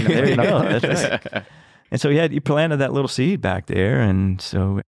story. Right, there you go. That's right. And so he planted that little seed back there. And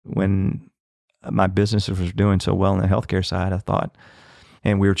so when my business was doing so well on the healthcare side, I thought,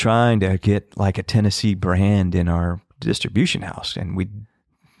 and we were trying to get like a Tennessee brand in our distribution house. And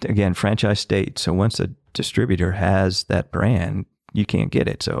again, franchise state. So once a distributor has that brand, you can't get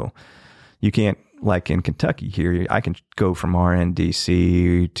it. So you can't, like in Kentucky here, I can go from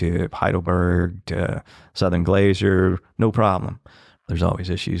RNDC to Heidelberg to Southern Glacier, no problem. There's always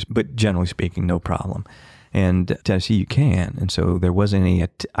issues, but generally speaking, no problem. And Tennessee, you can. And so there wasn't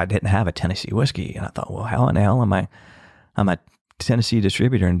I didn't have a Tennessee whiskey. And I thought, well, how in the hell am I'm a Tennessee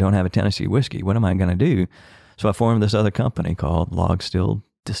distributor and don't have a Tennessee whiskey. What am I going to do? So I formed this other company called Log Still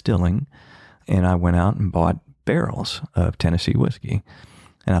Distilling. And I went out and bought barrels of Tennessee whiskey.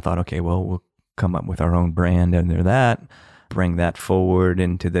 And I thought, okay, well, we'll come up with our own brand under that, bring that forward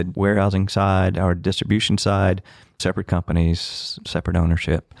into the warehousing side, our distribution side, separate companies, separate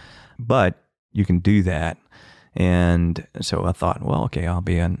ownership. But you can do that. And so I thought, well, okay, I'll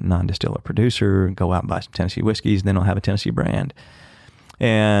be a non-distiller producer, go out and buy some Tennessee whiskeys, then I'll have a Tennessee brand.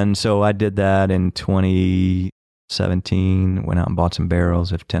 And so I did that in 2017, went out and bought some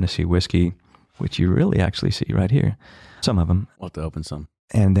barrels of Tennessee whiskey, which you really actually see right here, some of them. We'll have to open some.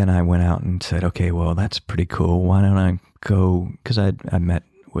 And then I went out and said, okay, well, that's pretty cool. Why don't I go, because I met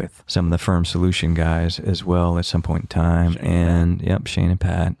with some of the Firm Solution guys as well at some point in time. Shane and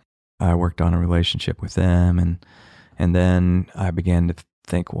Pat. I worked on a relationship with them. And then I began to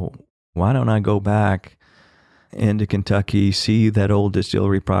think, well, why don't I go back into Kentucky, see that old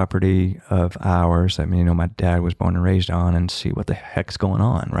distillery property of ours that, my dad was born and raised on, and see what the heck's going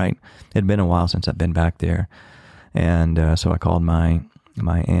on, right? It had been a while since I've been back there. And so I called my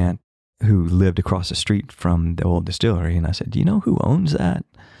aunt who lived across the street from the old distillery. And I said, do you know who owns that,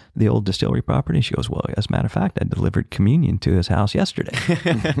 the old distillery property? She goes, well, as a matter of fact, I delivered communion to his house yesterday.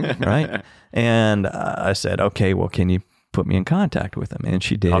 Right? And I said, okay, well, can you put me in contact with him? And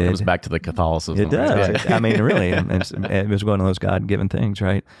she did. It all comes back to the Catholicism. It does. Really, it was one of those God-given things,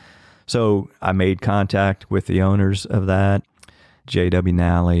 right? So I made contact with the owners of that, J.W.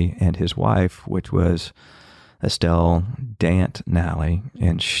 Nally and his wife, which was Estelle Dant Nally,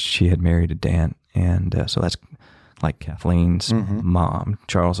 and she had married a Dant. And so that's like Kathleen's mom,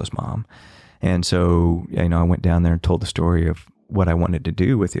 Charles's mom. And so, I went down there and told the story of what I wanted to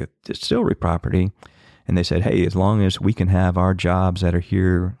do with the distillery property. And they said, hey, as long as we can have our jobs that are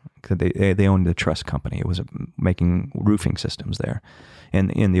here, because they owned the Truss Company. It was making roofing systems there.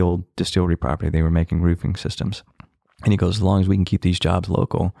 And in the old distillery property, they were making roofing systems. And he goes, as long as we can keep these jobs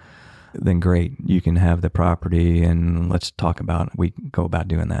local, then great, you can have the property and let's talk about it. We go about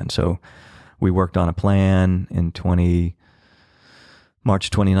doing that. And so we worked on a plan in March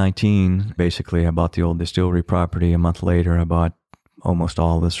 2019. Basically, I bought the old distillery property. A month later, I bought almost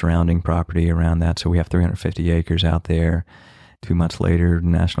all the surrounding property around that. So we have 350 acres out there. 2 months later,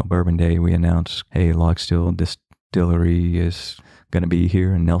 National Bourbon Day, we announced, hey, Log Still Distillery is going to be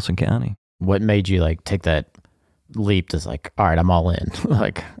here in Nelson County. What made you take that leap to all right, I'm all in.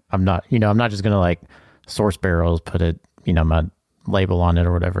 I'm not just going to source barrels, put it, my label on it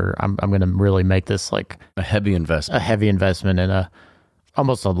or whatever. I'm going to really make this a heavy investment and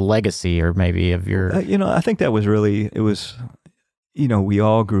almost a legacy or maybe of your... I think that was really, it was... we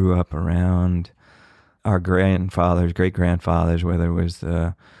all grew up around our grandfathers, great-grandfathers, whether it was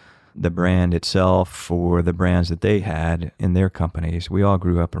the brand itself or the brands that they had in their companies. We all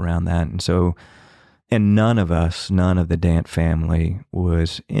grew up around that. And so, and none of the Dant family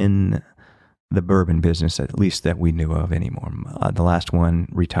was in the bourbon business, at least that we knew of anymore. The last one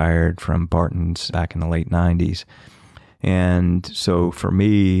retired from Barton's back in the late 90s. And so for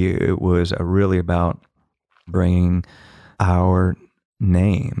me, it was really about bringing our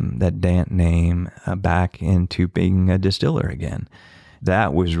name, that Dant name, back into being a distiller again.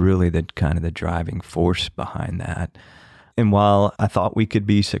 That was really the kind of the driving force behind that. And while I thought we could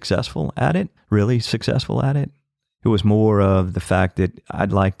be really successful at it, it was more of the fact that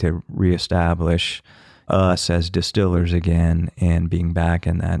I'd like to reestablish us as distillers again and being back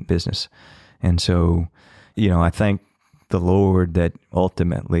in that business. And so, I thank the Lord that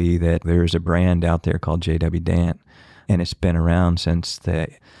ultimately that there's a brand out there called J.W. Dant. And it's been around since the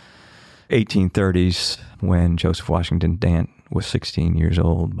 1830s when Joseph Washington Dant was 16 years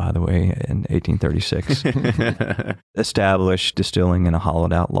old, by the way, in 1836. Established distilling in a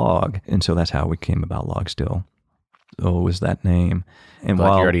hollowed out log. And so that's how we came about Log Still. So it was that name. And you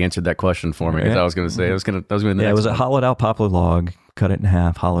already answered that question for me. Because I was going to say, that was going to be the next it was one. a hollowed out poplar log, cut it in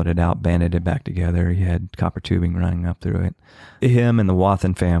half, hollowed it out, banded it back together. He had copper tubing running up through it. Him and the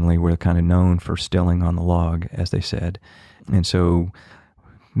Wathen family were kind of known for stilling on the log, as they said. And so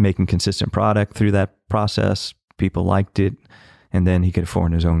making consistent product through that process, people liked it. And then he could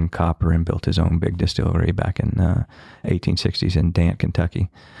afford his own copper and built his own big distillery back in 1860s in Dant, Kentucky.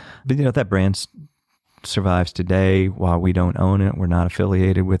 But that brand survives today. While we don't own it, we're not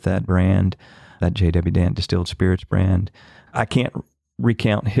affiliated with that brand, that J.W. Dant Distilled Spirits brand. I can't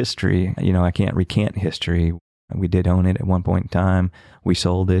recount history. I can't recant history. We did own it at one point in time. We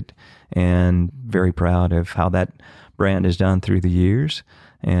sold it, and very proud of how that brand has done through the years.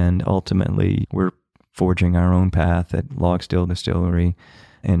 And ultimately, we're forging our own path at Log Still Distillery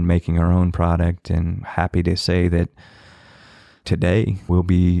and making our own product. And happy to say that today we'll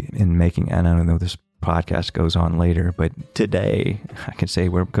be in making, and I don't know, this podcast goes on later, but today I can say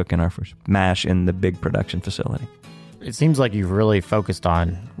we're cooking our first mash in the big production facility. It seems like you've really focused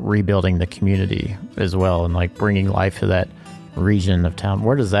on rebuilding the community as well and like bringing life to that region of town.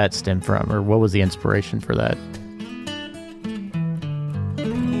 Where does that stem from, or what was the inspiration for that?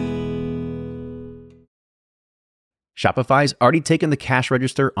 Shopify's already taken the cash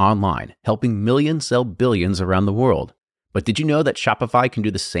register online, helping millions sell billions around the world. But did you know that Shopify can do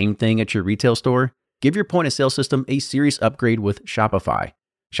the same thing at your retail store? Give your point-of-sale system a serious upgrade with Shopify.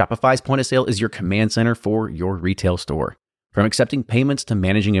 Shopify's point-of-sale is your command center for your retail store. From accepting payments to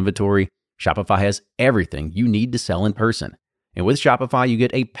managing inventory, Shopify has everything you need to sell in person. And with Shopify, you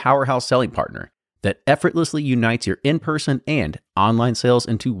get a powerhouse selling partner that effortlessly unites your in-person and online sales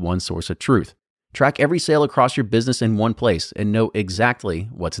into one source of truth. Track every sale across your business in one place and know exactly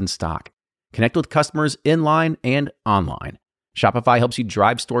what's in stock. Connect with customers in-line and online. Shopify helps you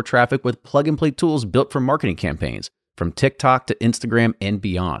drive store traffic with plug-and-play tools built for marketing campaigns, from TikTok to Instagram and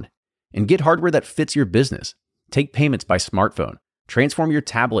beyond. And get hardware that fits your business. Take payments by smartphone. Transform your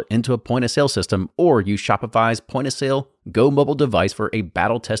tablet into a point-of-sale system or use Shopify's point-of-sale Go mobile device for a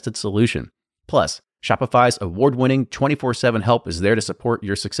battle-tested solution. Plus, Shopify's award-winning 24/7 help is there to support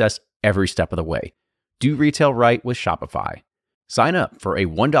your success every step of the way. Do retail right with Shopify. Sign up for a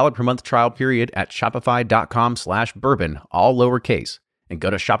 $1 per month trial period at shopify.com/bourbon, all lowercase, and go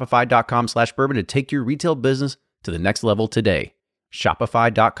to shopify.com/bourbon to take your retail business to the next level today.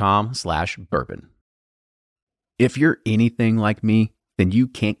 Shopify.com/bourbon. If you're anything like me, then you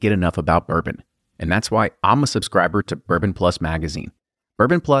can't get enough about bourbon. And that's why I'm a subscriber to Bourbon Plus magazine.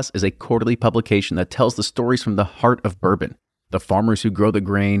 Bourbon Plus is a quarterly publication that tells the stories from the heart of bourbon, the farmers who grow the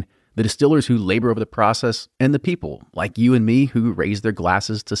grain, the distillers who labor over the process, and the people like you and me who raise their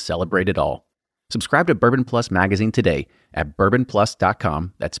glasses to celebrate it all. Subscribe to Bourbon Plus magazine today at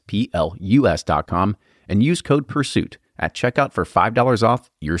bourbonplus.com, that's PLUS.com, and use code PURSUIT at checkout for $5 off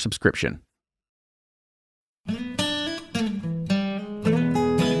your subscription.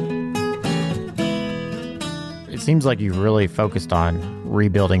 It seems like you've really focused on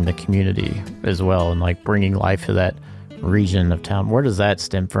rebuilding the community as well and like bringing life to that region of town. Where does that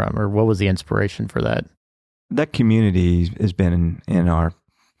stem from, or what was the inspiration for that? That community has been in a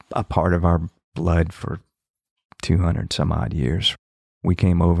part of our blood for 200 some odd years. We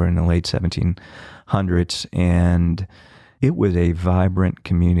came over in the late 1700s, and it was a vibrant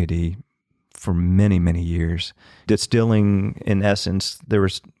community for many, many years. Distilling, in essence, there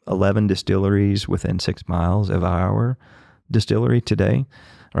was 11 distilleries within 6 miles of our distillery today,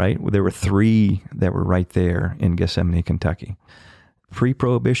 right? There were 3 that were right there in Gethsemane, Kentucky.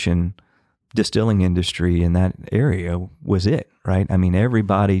 Pre-Prohibition, distilling industry in that area was it, right? I mean,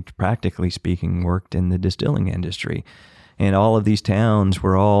 everybody, practically speaking, worked in the distilling industry. And all of these towns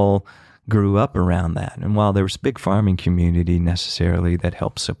grew up around that. And while there was a big farming community necessarily that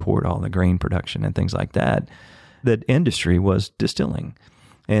helped support all the grain production and things like that, the industry was distilling.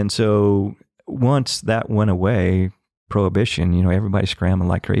 And so once that went away, Prohibition, everybody scrambled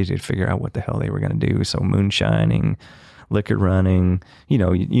like crazy to figure out what the hell they were going to do. So moonshining, liquor running,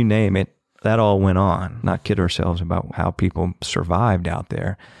 you name it, that all went on. Not kid ourselves about how people survived out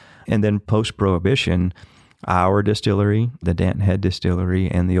there. And then post-Prohibition, our distillery, the Danton Head Distillery,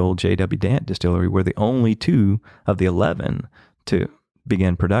 and the old J.W. Dant Distillery were the only 2 of the 11 to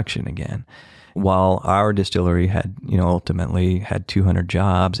begin production again. While our distillery had, ultimately had 200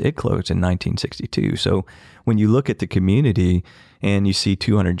 jobs, it closed in 1962. So when you look at the community and you see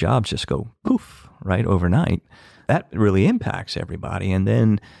 200 jobs just go poof, right, overnight, that really impacts everybody. And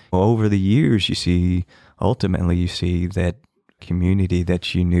then over the years, you see that community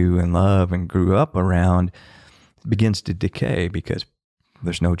that you knew and loved and grew up around begins to decay because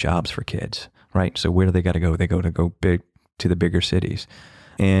there's no jobs for kids, right? So where do they got to go? They go big to the bigger cities.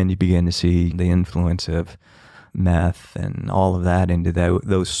 And you begin to see the influence of meth and all of that into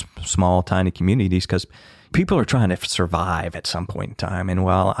those small, tiny communities because people are trying to survive at some point in time. And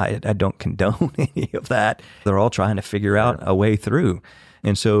while I don't condone any of that, they're all trying to figure out a way through.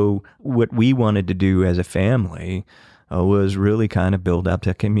 And so what we wanted to do as a family was really kind of build up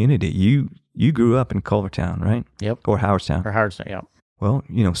that community. You grew up in Culvertown, right? Yep. Or Howardstown. Yep. Well,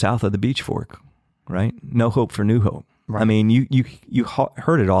 south of the Beach Fork, right? No hope for New Hope. Right. I mean, you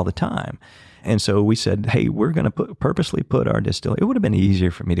heard it all the time. And so we said, hey, we're going to purposely put our distillery. It would have been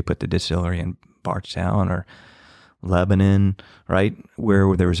easier for me to put the distillery in Bardstown or Lebanon, right?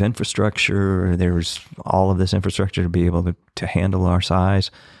 Where there was infrastructure, there was all of this infrastructure to be able to handle our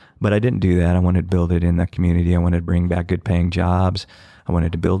size. But I didn't do that. I wanted to build it in that community. I wanted to bring back good paying jobs. I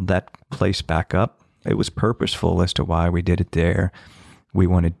wanted to build that place back up. It was purposeful as to why we did it there. We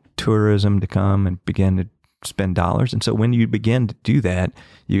wanted tourism to come and begin to spend dollars. And so when you begin to do that,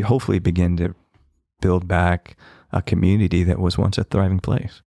 you hopefully begin to build back a community that was once a thriving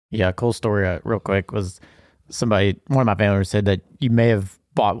place. Yeah, a cool story real quick was one of my family said that you may have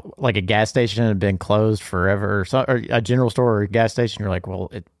bought like a gas station and had been closed forever, or a general store or a gas station. You're like, well,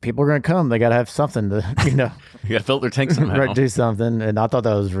 people are going to come. They got to have something to, You got to fill their tank somehow. do something. And I thought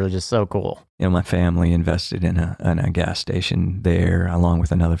that was really just so cool. My family invested in a gas station there, along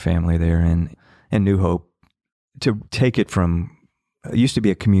with another family there in New Hope, to take it from. It used to be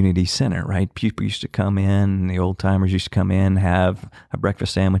a community center, right? People used to come in, the old timers used to come in, have a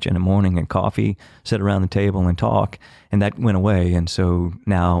breakfast sandwich in the morning and coffee, sit around the table and talk, and that went away. And so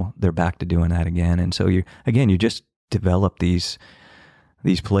now they're back to doing that again. And so you just develop these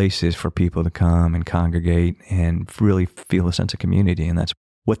places for people to come and congregate and really feel a sense of community. And that's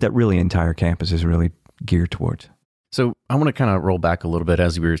what that really entire campus is really geared towards. So I want to kind of roll back a little bit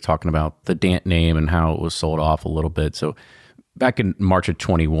as we were talking about the Dant name and how it was sold off a little bit. So back in March of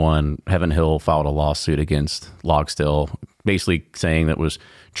 21, Heaven Hill filed a lawsuit against Logstill, basically saying that was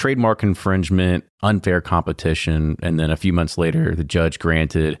trademark infringement, unfair competition. And then a few months later, the judge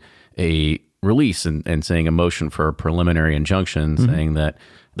granted a release and saying a motion for a preliminary injunction, saying that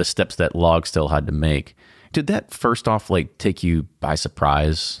the steps that Logstill had to make. Did that first off take you by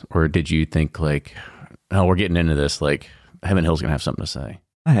surprise? Or did you think oh, we're getting into this, Heaven Hill's going to have something to say?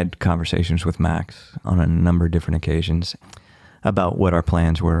 I had conversations with Max on a number of different occasions about what our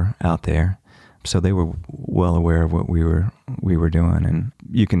plans were out there. So they were well aware of what we were doing. And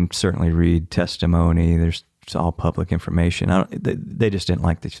you can certainly read testimony. It's all public information. They just didn't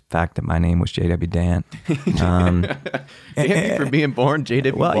like the fact that my name was J.W. Dant. For being born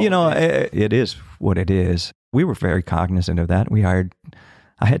J.W. Well, it is what it is. We were very cognizant of that.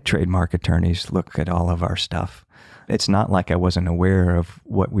 I had trademark attorneys look at all of our stuff. It's not like I wasn't aware of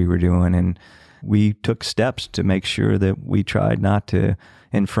what we were doing, and we took steps to make sure that we tried not to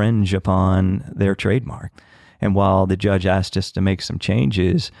infringe upon their trademark. And while the judge asked us to make some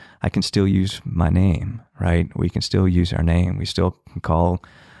changes, I can still use my name, right? We can still use our name. We still can call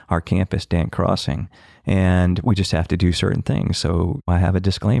our campus Dant Crossing, and we just have to do certain things. So I have a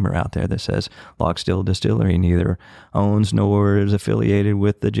disclaimer out there that says Logstill Distillery neither owns nor is affiliated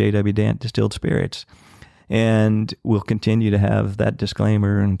with the J.W. Dant Distilled Spirits. And we'll continue to have that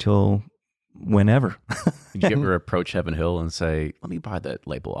disclaimer until whenever. Did you ever approach Heaven Hill and say, let me buy that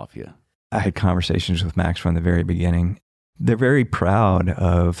label off you? I had conversations with Max from the very beginning. They're very proud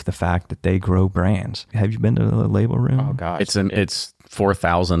of the fact that they grow brands. Have you been to the label room? Oh, gosh. It's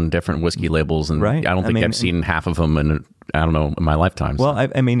 4,000 different whiskey labels, and right. I don't think I've seen half of them in my lifetime. Well,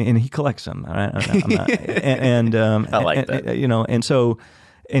 I mean, and he collects them. I'm not, and I like that. And so,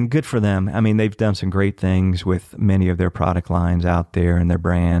 and good for them. I mean, they've done some great things with many of their product lines out there and their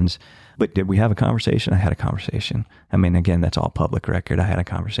brands. But did we have a conversation? I had a conversation. I mean, again, that's all public record. I had a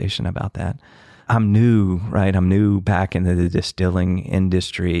conversation about that. I'm new, right? I'm new back into the distilling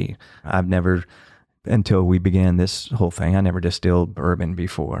industry. I've never, until we began this whole thing, I never distilled bourbon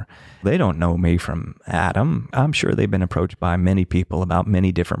before. They don't know me from Adam. I'm sure they've been approached by many people about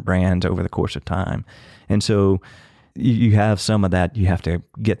many different brands over the course of time. And so you have some of that you have to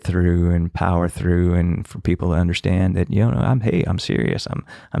get through and power through, and for people to understand that, I'm serious.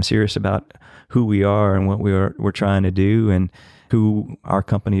 I'm serious about who we are and what we're trying to do and who our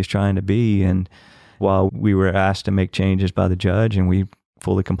company is trying to be. And while we were asked to make changes by the judge and we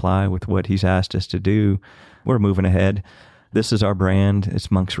fully comply with what he's asked us to do, we're moving ahead. This is our brand. It's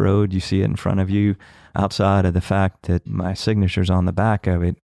Monk's Road. You see it in front of you. Outside of the fact that my signature's on the back of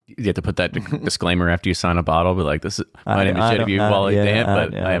it, you have to put that disclaimer after you sign a bottle, be like, "This is my name is J.W. Wally Dant,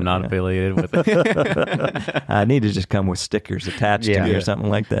 but I am not affiliated with it." I need to just come with stickers attached to me or something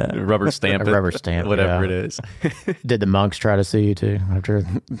like that. Rubber stamp, whatever it is. Did the monks try to sue you too? After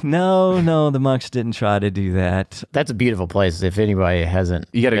No, the monks didn't try to do that. That's a beautiful place. If anybody hasn't,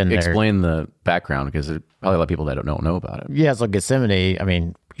 you got to explain there. the background, because there's probably a lot of people that don't know about it. Yeah, so Gethsemane. I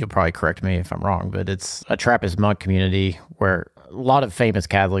mean, you'll probably correct me if I'm wrong, but it's a Trappist monk community where a lot of famous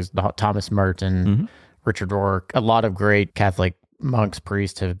Catholics, Thomas Merton, Richard Rourke, a lot of great Catholic monks,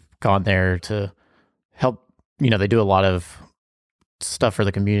 priests have gone there to help. They do a lot of stuff for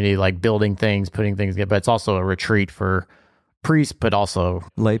the community, like building things, putting things together. But it's also a retreat for priests, but also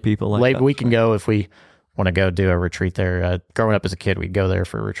lay people. We can go if we want to go do a retreat there. Growing up as a kid, we'd go there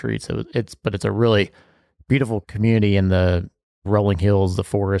for retreats. So it's a really beautiful community in the rolling hills, the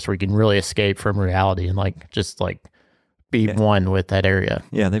forest, where you can really escape from reality and be one with that area.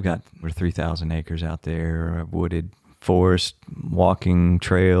 Yeah, they've got over 3,000 acres out there, wooded forest, walking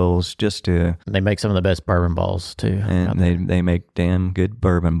trails, They make some of the best bourbon balls too. And they make damn good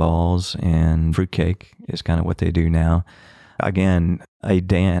bourbon balls, and fruitcake is kind of what they do now. again, a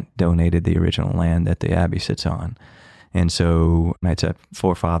Dant donated the original land that the Abbey sits on. And so it's a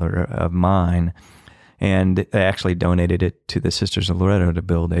forefather of mine. And they actually donated it to the Sisters of Loretto to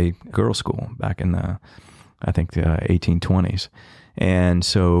build a girls' school back in the 1820s. And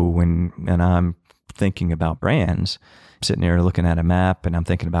so when I'm thinking about brands, sitting there looking at a map and I'm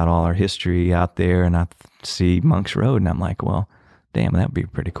thinking about all our history out there, and I see Monks Road and I'm like, well, damn, that would be a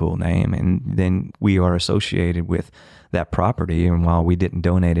pretty cool name. And then we are associated with that property. And while we didn't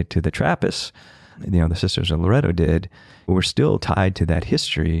donate it to the Trappists, the Sisters of Loretto did, we're still tied to that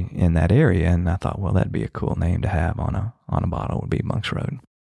history in that area. And I thought, well, that'd be a cool name to have on a bottle, would be Monks Road.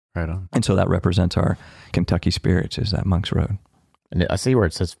 Right on. And so that represents our Kentucky spirits, is that Monks Road. And I see where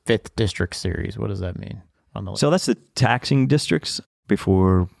it says 5th District Series. What does that mean on the list? So that's the taxing districts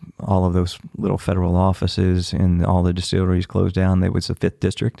before all of those little federal offices and all the distilleries closed down. It was the 5th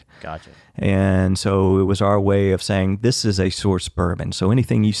District. Gotcha. And so it was our way of saying this is a sourced bourbon. So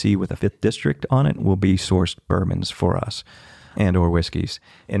anything you see with a 5th District on it will be sourced bourbons for us and or whiskeys.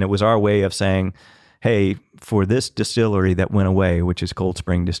 And it was our way of saying, hey, for this distillery that went away, which is Cold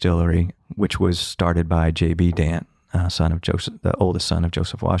Spring Distillery, which was started by J.B. Dant, son of Joseph, the oldest son of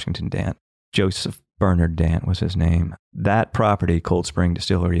Joseph Washington Dant. Joseph Bernard Dant was his name. That property, Cold Spring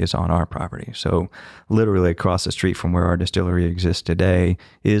Distillery, is on our property. So literally across the street from where our distillery exists today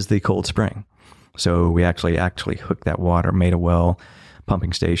is the Cold Spring. So we actually hooked that water, made a well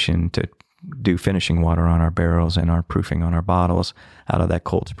pumping station to do finishing water on our barrels and our proofing on our bottles out of that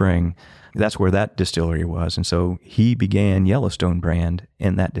Cold Spring. That's where that distillery was. And so he began Yellowstone brand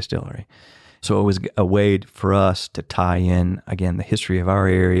in that distillery. So it was a way for us to tie in, again, the history of our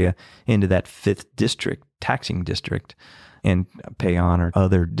area into that 5th district, taxing district, and pay honor to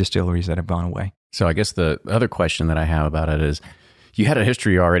other distilleries that have gone away. So I guess the other question that I have about it is, you had a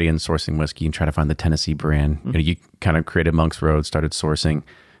history already in sourcing whiskey and trying to find the Tennessee brand. Mm-hmm. You kind of created Monks Road, started sourcing.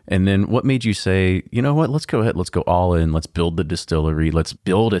 And then what made you say, you know what, let's go ahead, let's go all in, let's build the distillery, let's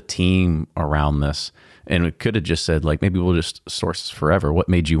build a team around this. And it could have just said, like, maybe we'll just source forever. What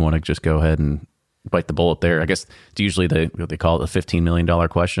made you want to just go ahead and bite the bullet there? I guess it's usually they call it a $15 million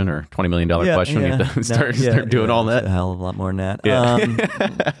question or $20 million question. You have to start doing all that. A hell of a lot more than that. Yeah.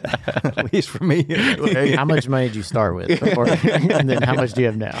 At least for me. Anyway. How much money did you start with? And then how much do you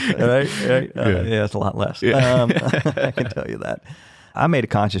have now? Right. Yeah, it's a lot less. Yeah. I can tell you that. I made a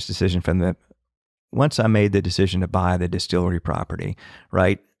conscious decision once I made the decision to buy the distillery property,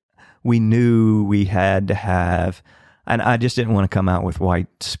 right? We knew we had to have, and I just didn't want to come out with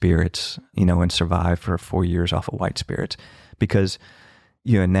white spirits, and survive for 4 years off of white spirits, because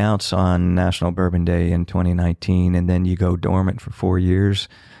you announce on National Bourbon Day in 2019 and then you go dormant for 4 years.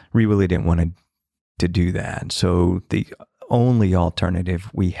 We really didn't want to do that. So the only alternative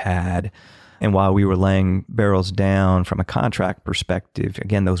we had, and while we were laying barrels down from a contract perspective,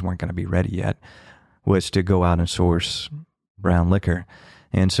 again, those weren't going to be ready yet, was to go out and source brown liquor.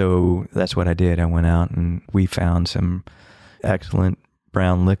 And so that's what I did. I went out and we found some excellent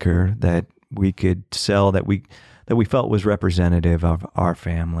brown liquor that we could sell that we felt was representative of our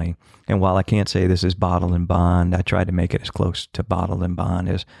family. And while I can't say this is bottled and bond, I tried to make it as close to bottled and bond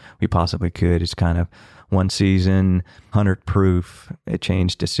as we possibly could. It's kind of one season, 100 proof. It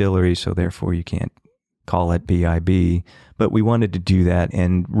changed distillery, so therefore you can't call it BIB. But we wanted to do that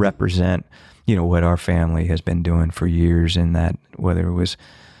and represent what our family has been doing for years, in that, whether it was,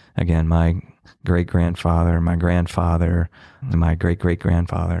 again, my great-grandfather, my grandfather, my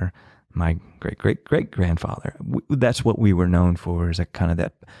great-great-grandfather, my great-great-great-grandfather. That's what we were known for, is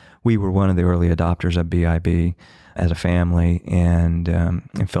that we were one of the early adopters of BIB as a family, and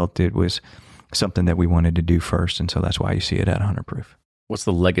felt it was something that we wanted to do first. And so that's why you see it at 100 proof. What's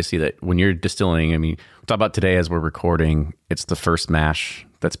the legacy that when you're distilling, we talk about today as we're recording, it's the first mash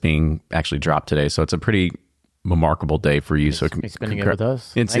that's being actually dropped today. So it's a pretty remarkable day for you. Spending it with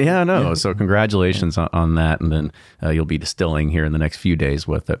us. So congratulations on that. And then you'll be distilling here in the next few days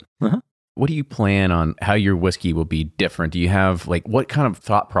with it. Uh-huh. What do you plan on how your whiskey will be different? Do you have what kind of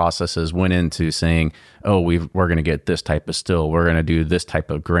thought processes went into saying, oh, we're going to get this type of still, we're going to do this type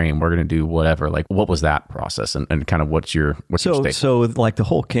of grain, we're going to do whatever? What was that process, and kind of what's your statement? So the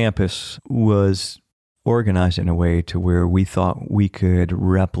whole campus was organized in a way to where we thought we could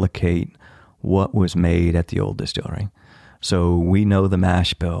replicate what was made at the old distillery. So we know the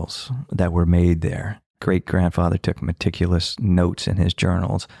mash bills that were made there. Great-grandfather took meticulous notes in his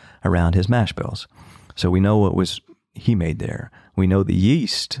journals around his mash bills. So we know what he made there. We know the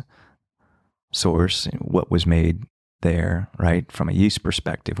yeast source, what was made there, right? From a yeast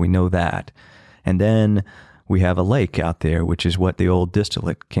perspective, we know that. And then we have a lake out there, which is what the old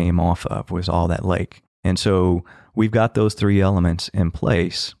distillate came off of, was all that lake. And so we've got those three elements in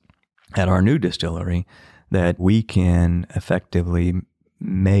place at our new distillery that we can effectively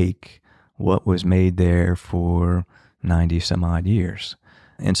make what was made there for 90 some odd years.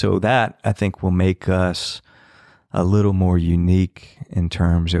 And so that, I think, will make us a little more unique in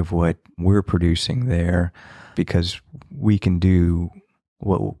terms of what we're producing there, because we can do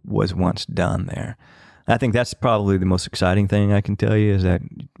what was once done there. I think that's probably the most exciting thing I can tell you, is that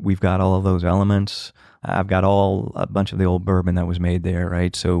we've got all of those elements. I've got a bunch of the old bourbon that was made there,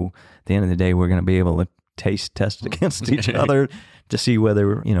 right? So at the end of the day, we're going to be able to taste test against each other to see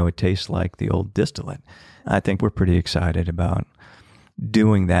whether, it tastes like the old distillate. I think we're pretty excited about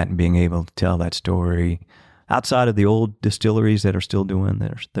doing that and being able to tell that story. Outside of the old distilleries that are still doing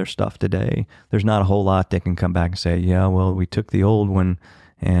their stuff today, there's not a whole lot that can come back and say, yeah, well, we took the old one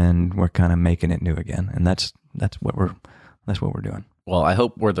and we're kind of making it new again. And that's what we're doing. Well, I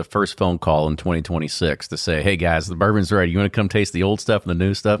hope we're the first phone call in 2026 to say, hey guys, the bourbon's ready. You want to come taste the old stuff and the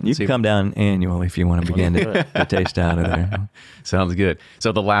new stuff? You can come down annually if you want to begin to taste out of there. Sounds good.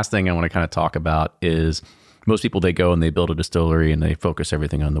 So the last thing I want to kind of talk about is, most people, they go and they build a distillery and they focus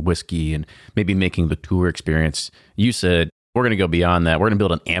everything on the whiskey and maybe making the tour experience. You said, we're going to go beyond that. We're going to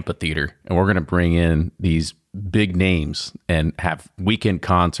build an amphitheater and we're going to bring in these big names and have weekend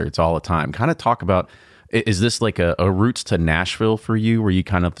concerts all the time. Kind of talk about, is this like a roots to Nashville for you, where you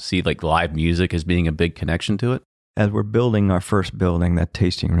kind of see like live music as being a big connection to it? As we're building our first building, that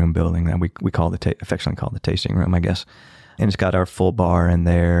tasting room building that we call affectionately call the tasting room, I guess. And it's got our full bar in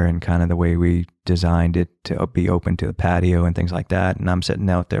there and kind of the way we designed it to be open to the patio and things like that. And I'm sitting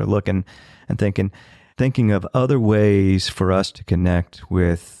out there looking and thinking of other ways for us to connect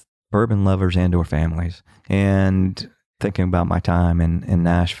with bourbon lovers and or families, and thinking about my time in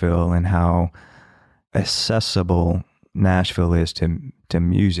Nashville and how accessible Nashville is to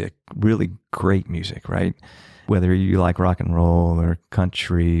music, really great music, right? Whether you like rock and roll or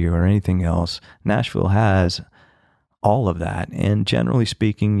country or anything else, Nashville has all of that. And generally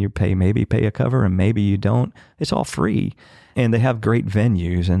speaking, you maybe pay a cover and maybe you don't. It's all free. And they have great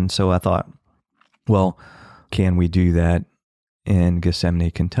venues. And so I thought, well, can we do that in Gethsemane,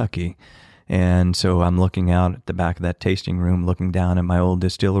 Kentucky? And so I'm looking out at the back of that tasting room, looking down at my old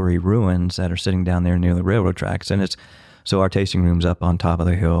distillery ruins that are sitting down there near the railroad tracks. And so our tasting room's up on top of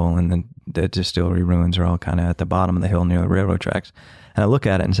the hill, and then the distillery ruins are all kind of at the bottom of the hill near the railroad tracks. And I look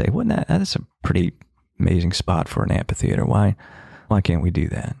at it and say, that's a pretty amazing spot for an amphitheater. Why can't we do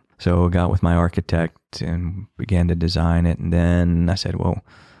that? So I got with my architect and began to design it. And then I said, well,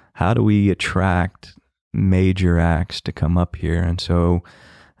 how do we attract major acts to come up here? And so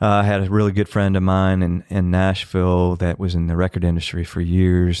I had a really good friend of mine in Nashville that was in the record industry for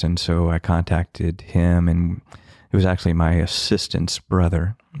years. And so I contacted him, and it was actually my assistant's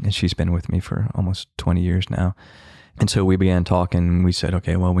brother. And she's been with me for almost 20 years now. And so we began talking. We said,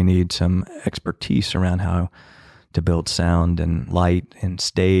 okay, well, we need some expertise around how to build sound and light and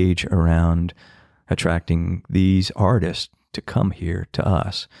stage around attracting these artists to come here to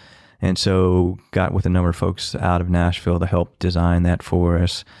us. And so got with a number of folks out of Nashville to help design that for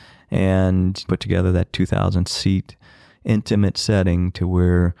us and put together that 2,000 seat intimate setting to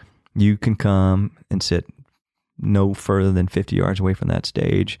where you can come and sit no further than 50 yards away from that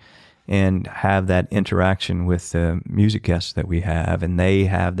stage and have that interaction with the music guests that we have. And they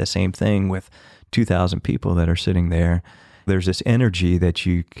have the same thing with 2,000 people that are sitting there. There's this energy that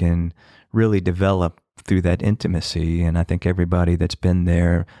you can really develop through that intimacy. And I think everybody that's been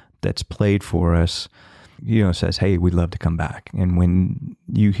there, that's played for us, says, hey, we'd love to come back. And when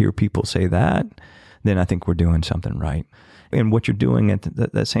you hear people say that, then I think we're doing something right. And what you're doing at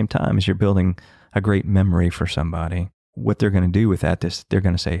the same time is you're building a great memory for somebody. What they're going to do with that is they're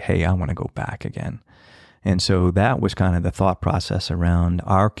going to say, hey, I want to go back again. And so that was kind of the thought process around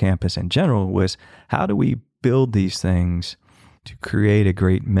our campus in general, was how do we build these things to create a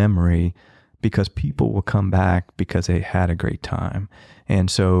great memory, because people will come back because they had a great time. And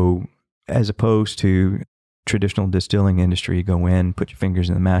so as opposed to traditional distilling industry, you go in, put your fingers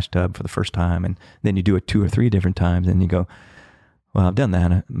in the mash tub for the first time, and then you do it 2 or 3 different times, and you go, well, I've done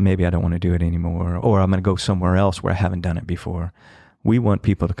that. Maybe I don't want to do it anymore, or I'm going to go somewhere else where I haven't done it before. We want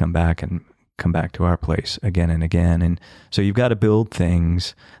people to come back to our place again and again. And so you've got to build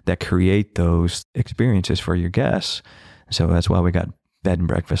things that create those experiences for your guests. So that's why we got bed and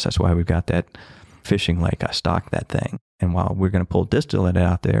breakfast. That's why we've got that fishing lake. I stocked that thing. And while we're going to pull distillate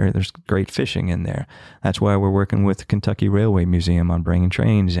out there, there's great fishing in there. That's why we're working with the Kentucky Railway Museum on bringing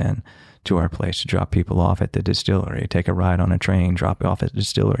trains in to our place to drop people off at the distillery, take a ride on a train, drop off at the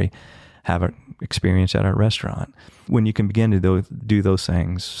distillery, have an experience at our restaurant. When you can begin to do those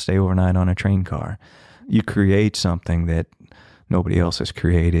things, stay overnight on a train car, you create something that nobody else has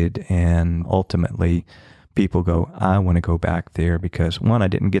created, and ultimately people go, I want to go back there because, one, I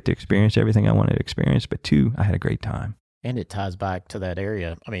didn't get to experience everything I wanted to experience, but two, I had a great time. And it ties back to that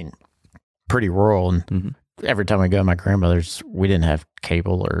area. I mean, pretty rural, and Mm-hmm. every time I go to my grandmother's, we didn't have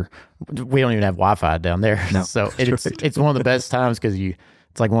cable, or we don't even have Wi-Fi down there. No, so that's it's one of the best times because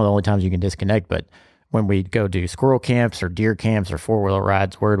it's like one of the only times you can disconnect. But when we go do squirrel camps or deer camps or 4-wheeler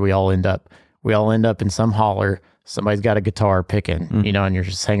rides, where do we all end up? We all end up in some holler. Somebody's got a guitar picking, and you're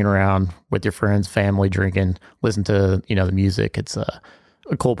just hanging around with your friends, family, drinking, listen to, the music. It's a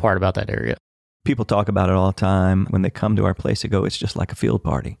cool part about that area. People talk about it all the time. When they come to our place, they go, it's just like a field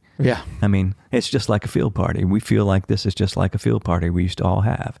party. Yeah. I mean, it's just like a field party. We feel like this is just like a field party we used to all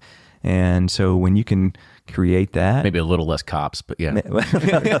have. And so when you can create that. Maybe a little less cops, but yeah.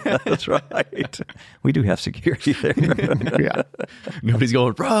 That's right. We do have security there. Yeah. Nobody's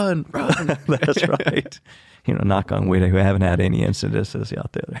going, run. That's right. Knock on wood, we haven't had any incidences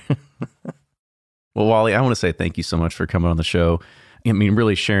out there. Well, Wally, I want to say thank you so much for coming on the show. I mean,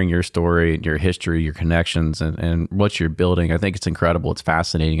 really sharing your story, your history, your connections, and what you're building. I think it's incredible. It's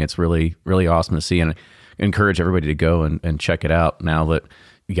fascinating. It's really, really awesome to see, and I encourage everybody to go and check it out now that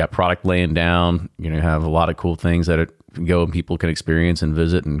you got product laying down. You're going to have a lot of cool things that go and people can experience and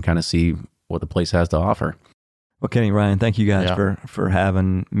visit and kind of see what the place has to offer. Well, Kenny, Ryan, thank you guys for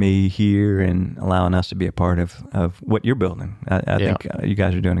having me here and allowing us to be a part of what you're building. I think you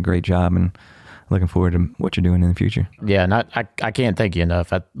guys are doing a great job, and looking forward to what you're doing in the future. Yeah, and I can't thank you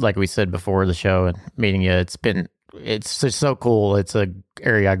enough. Like we said before the show and meeting you, it's just so cool. It's an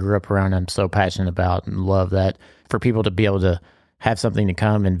area I grew up around. I'm so passionate about and love that. For people to be able to have something to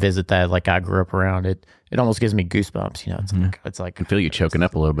come and visit that, like I grew up around, it almost gives me goosebumps. It's like I feel you choking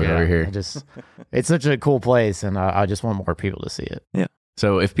up a little bit over here. It's such a cool place, and I just want more people to see it. Yeah.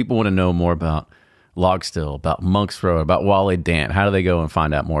 So if people want to know more about Logstill, about Monks Road, about Wally Dant, how do they go and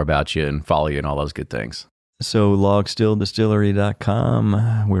find out more about you and follow you and all those good things? So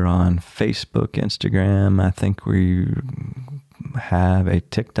logstilldistillery.com. We're on Facebook, Instagram. I think we have a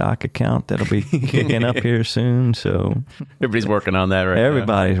TikTok account that'll be kicking up here soon. So everybody's working on that, right?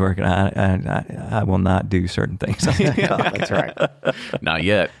 Everybody's working on it. I will not do certain things on TikTok. That's right. Not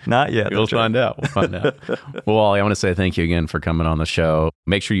yet. Not yet. We'll find out. Well, Wally, I want to say thank you again for coming on the show.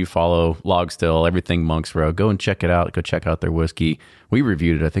 Make sure you follow Logstill, everything Monks Road. Go and check it out. Go check out their whiskey. We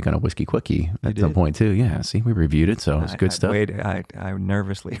reviewed it, I think, on a Whiskey Quickie at some point too. Yeah, see, we reviewed it, so it's good stuff. I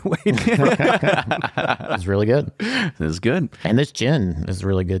nervously waited. It's really good. It's good. And this gin is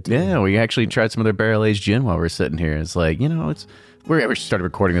really good too. Yeah, we actually tried some of their barrel-aged gin while we were sitting here. It's like, we started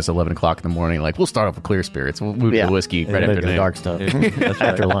recording this at 11 o'clock in the morning. Like, we'll start off with clear spirits. We'll move to the whiskey right after the dark stuff.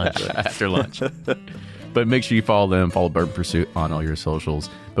 After lunch. After lunch. But make sure you follow them, follow Bourbon Pursuit on all your socials.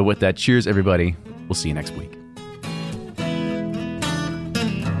 But with that, cheers, everybody. We'll see you next week.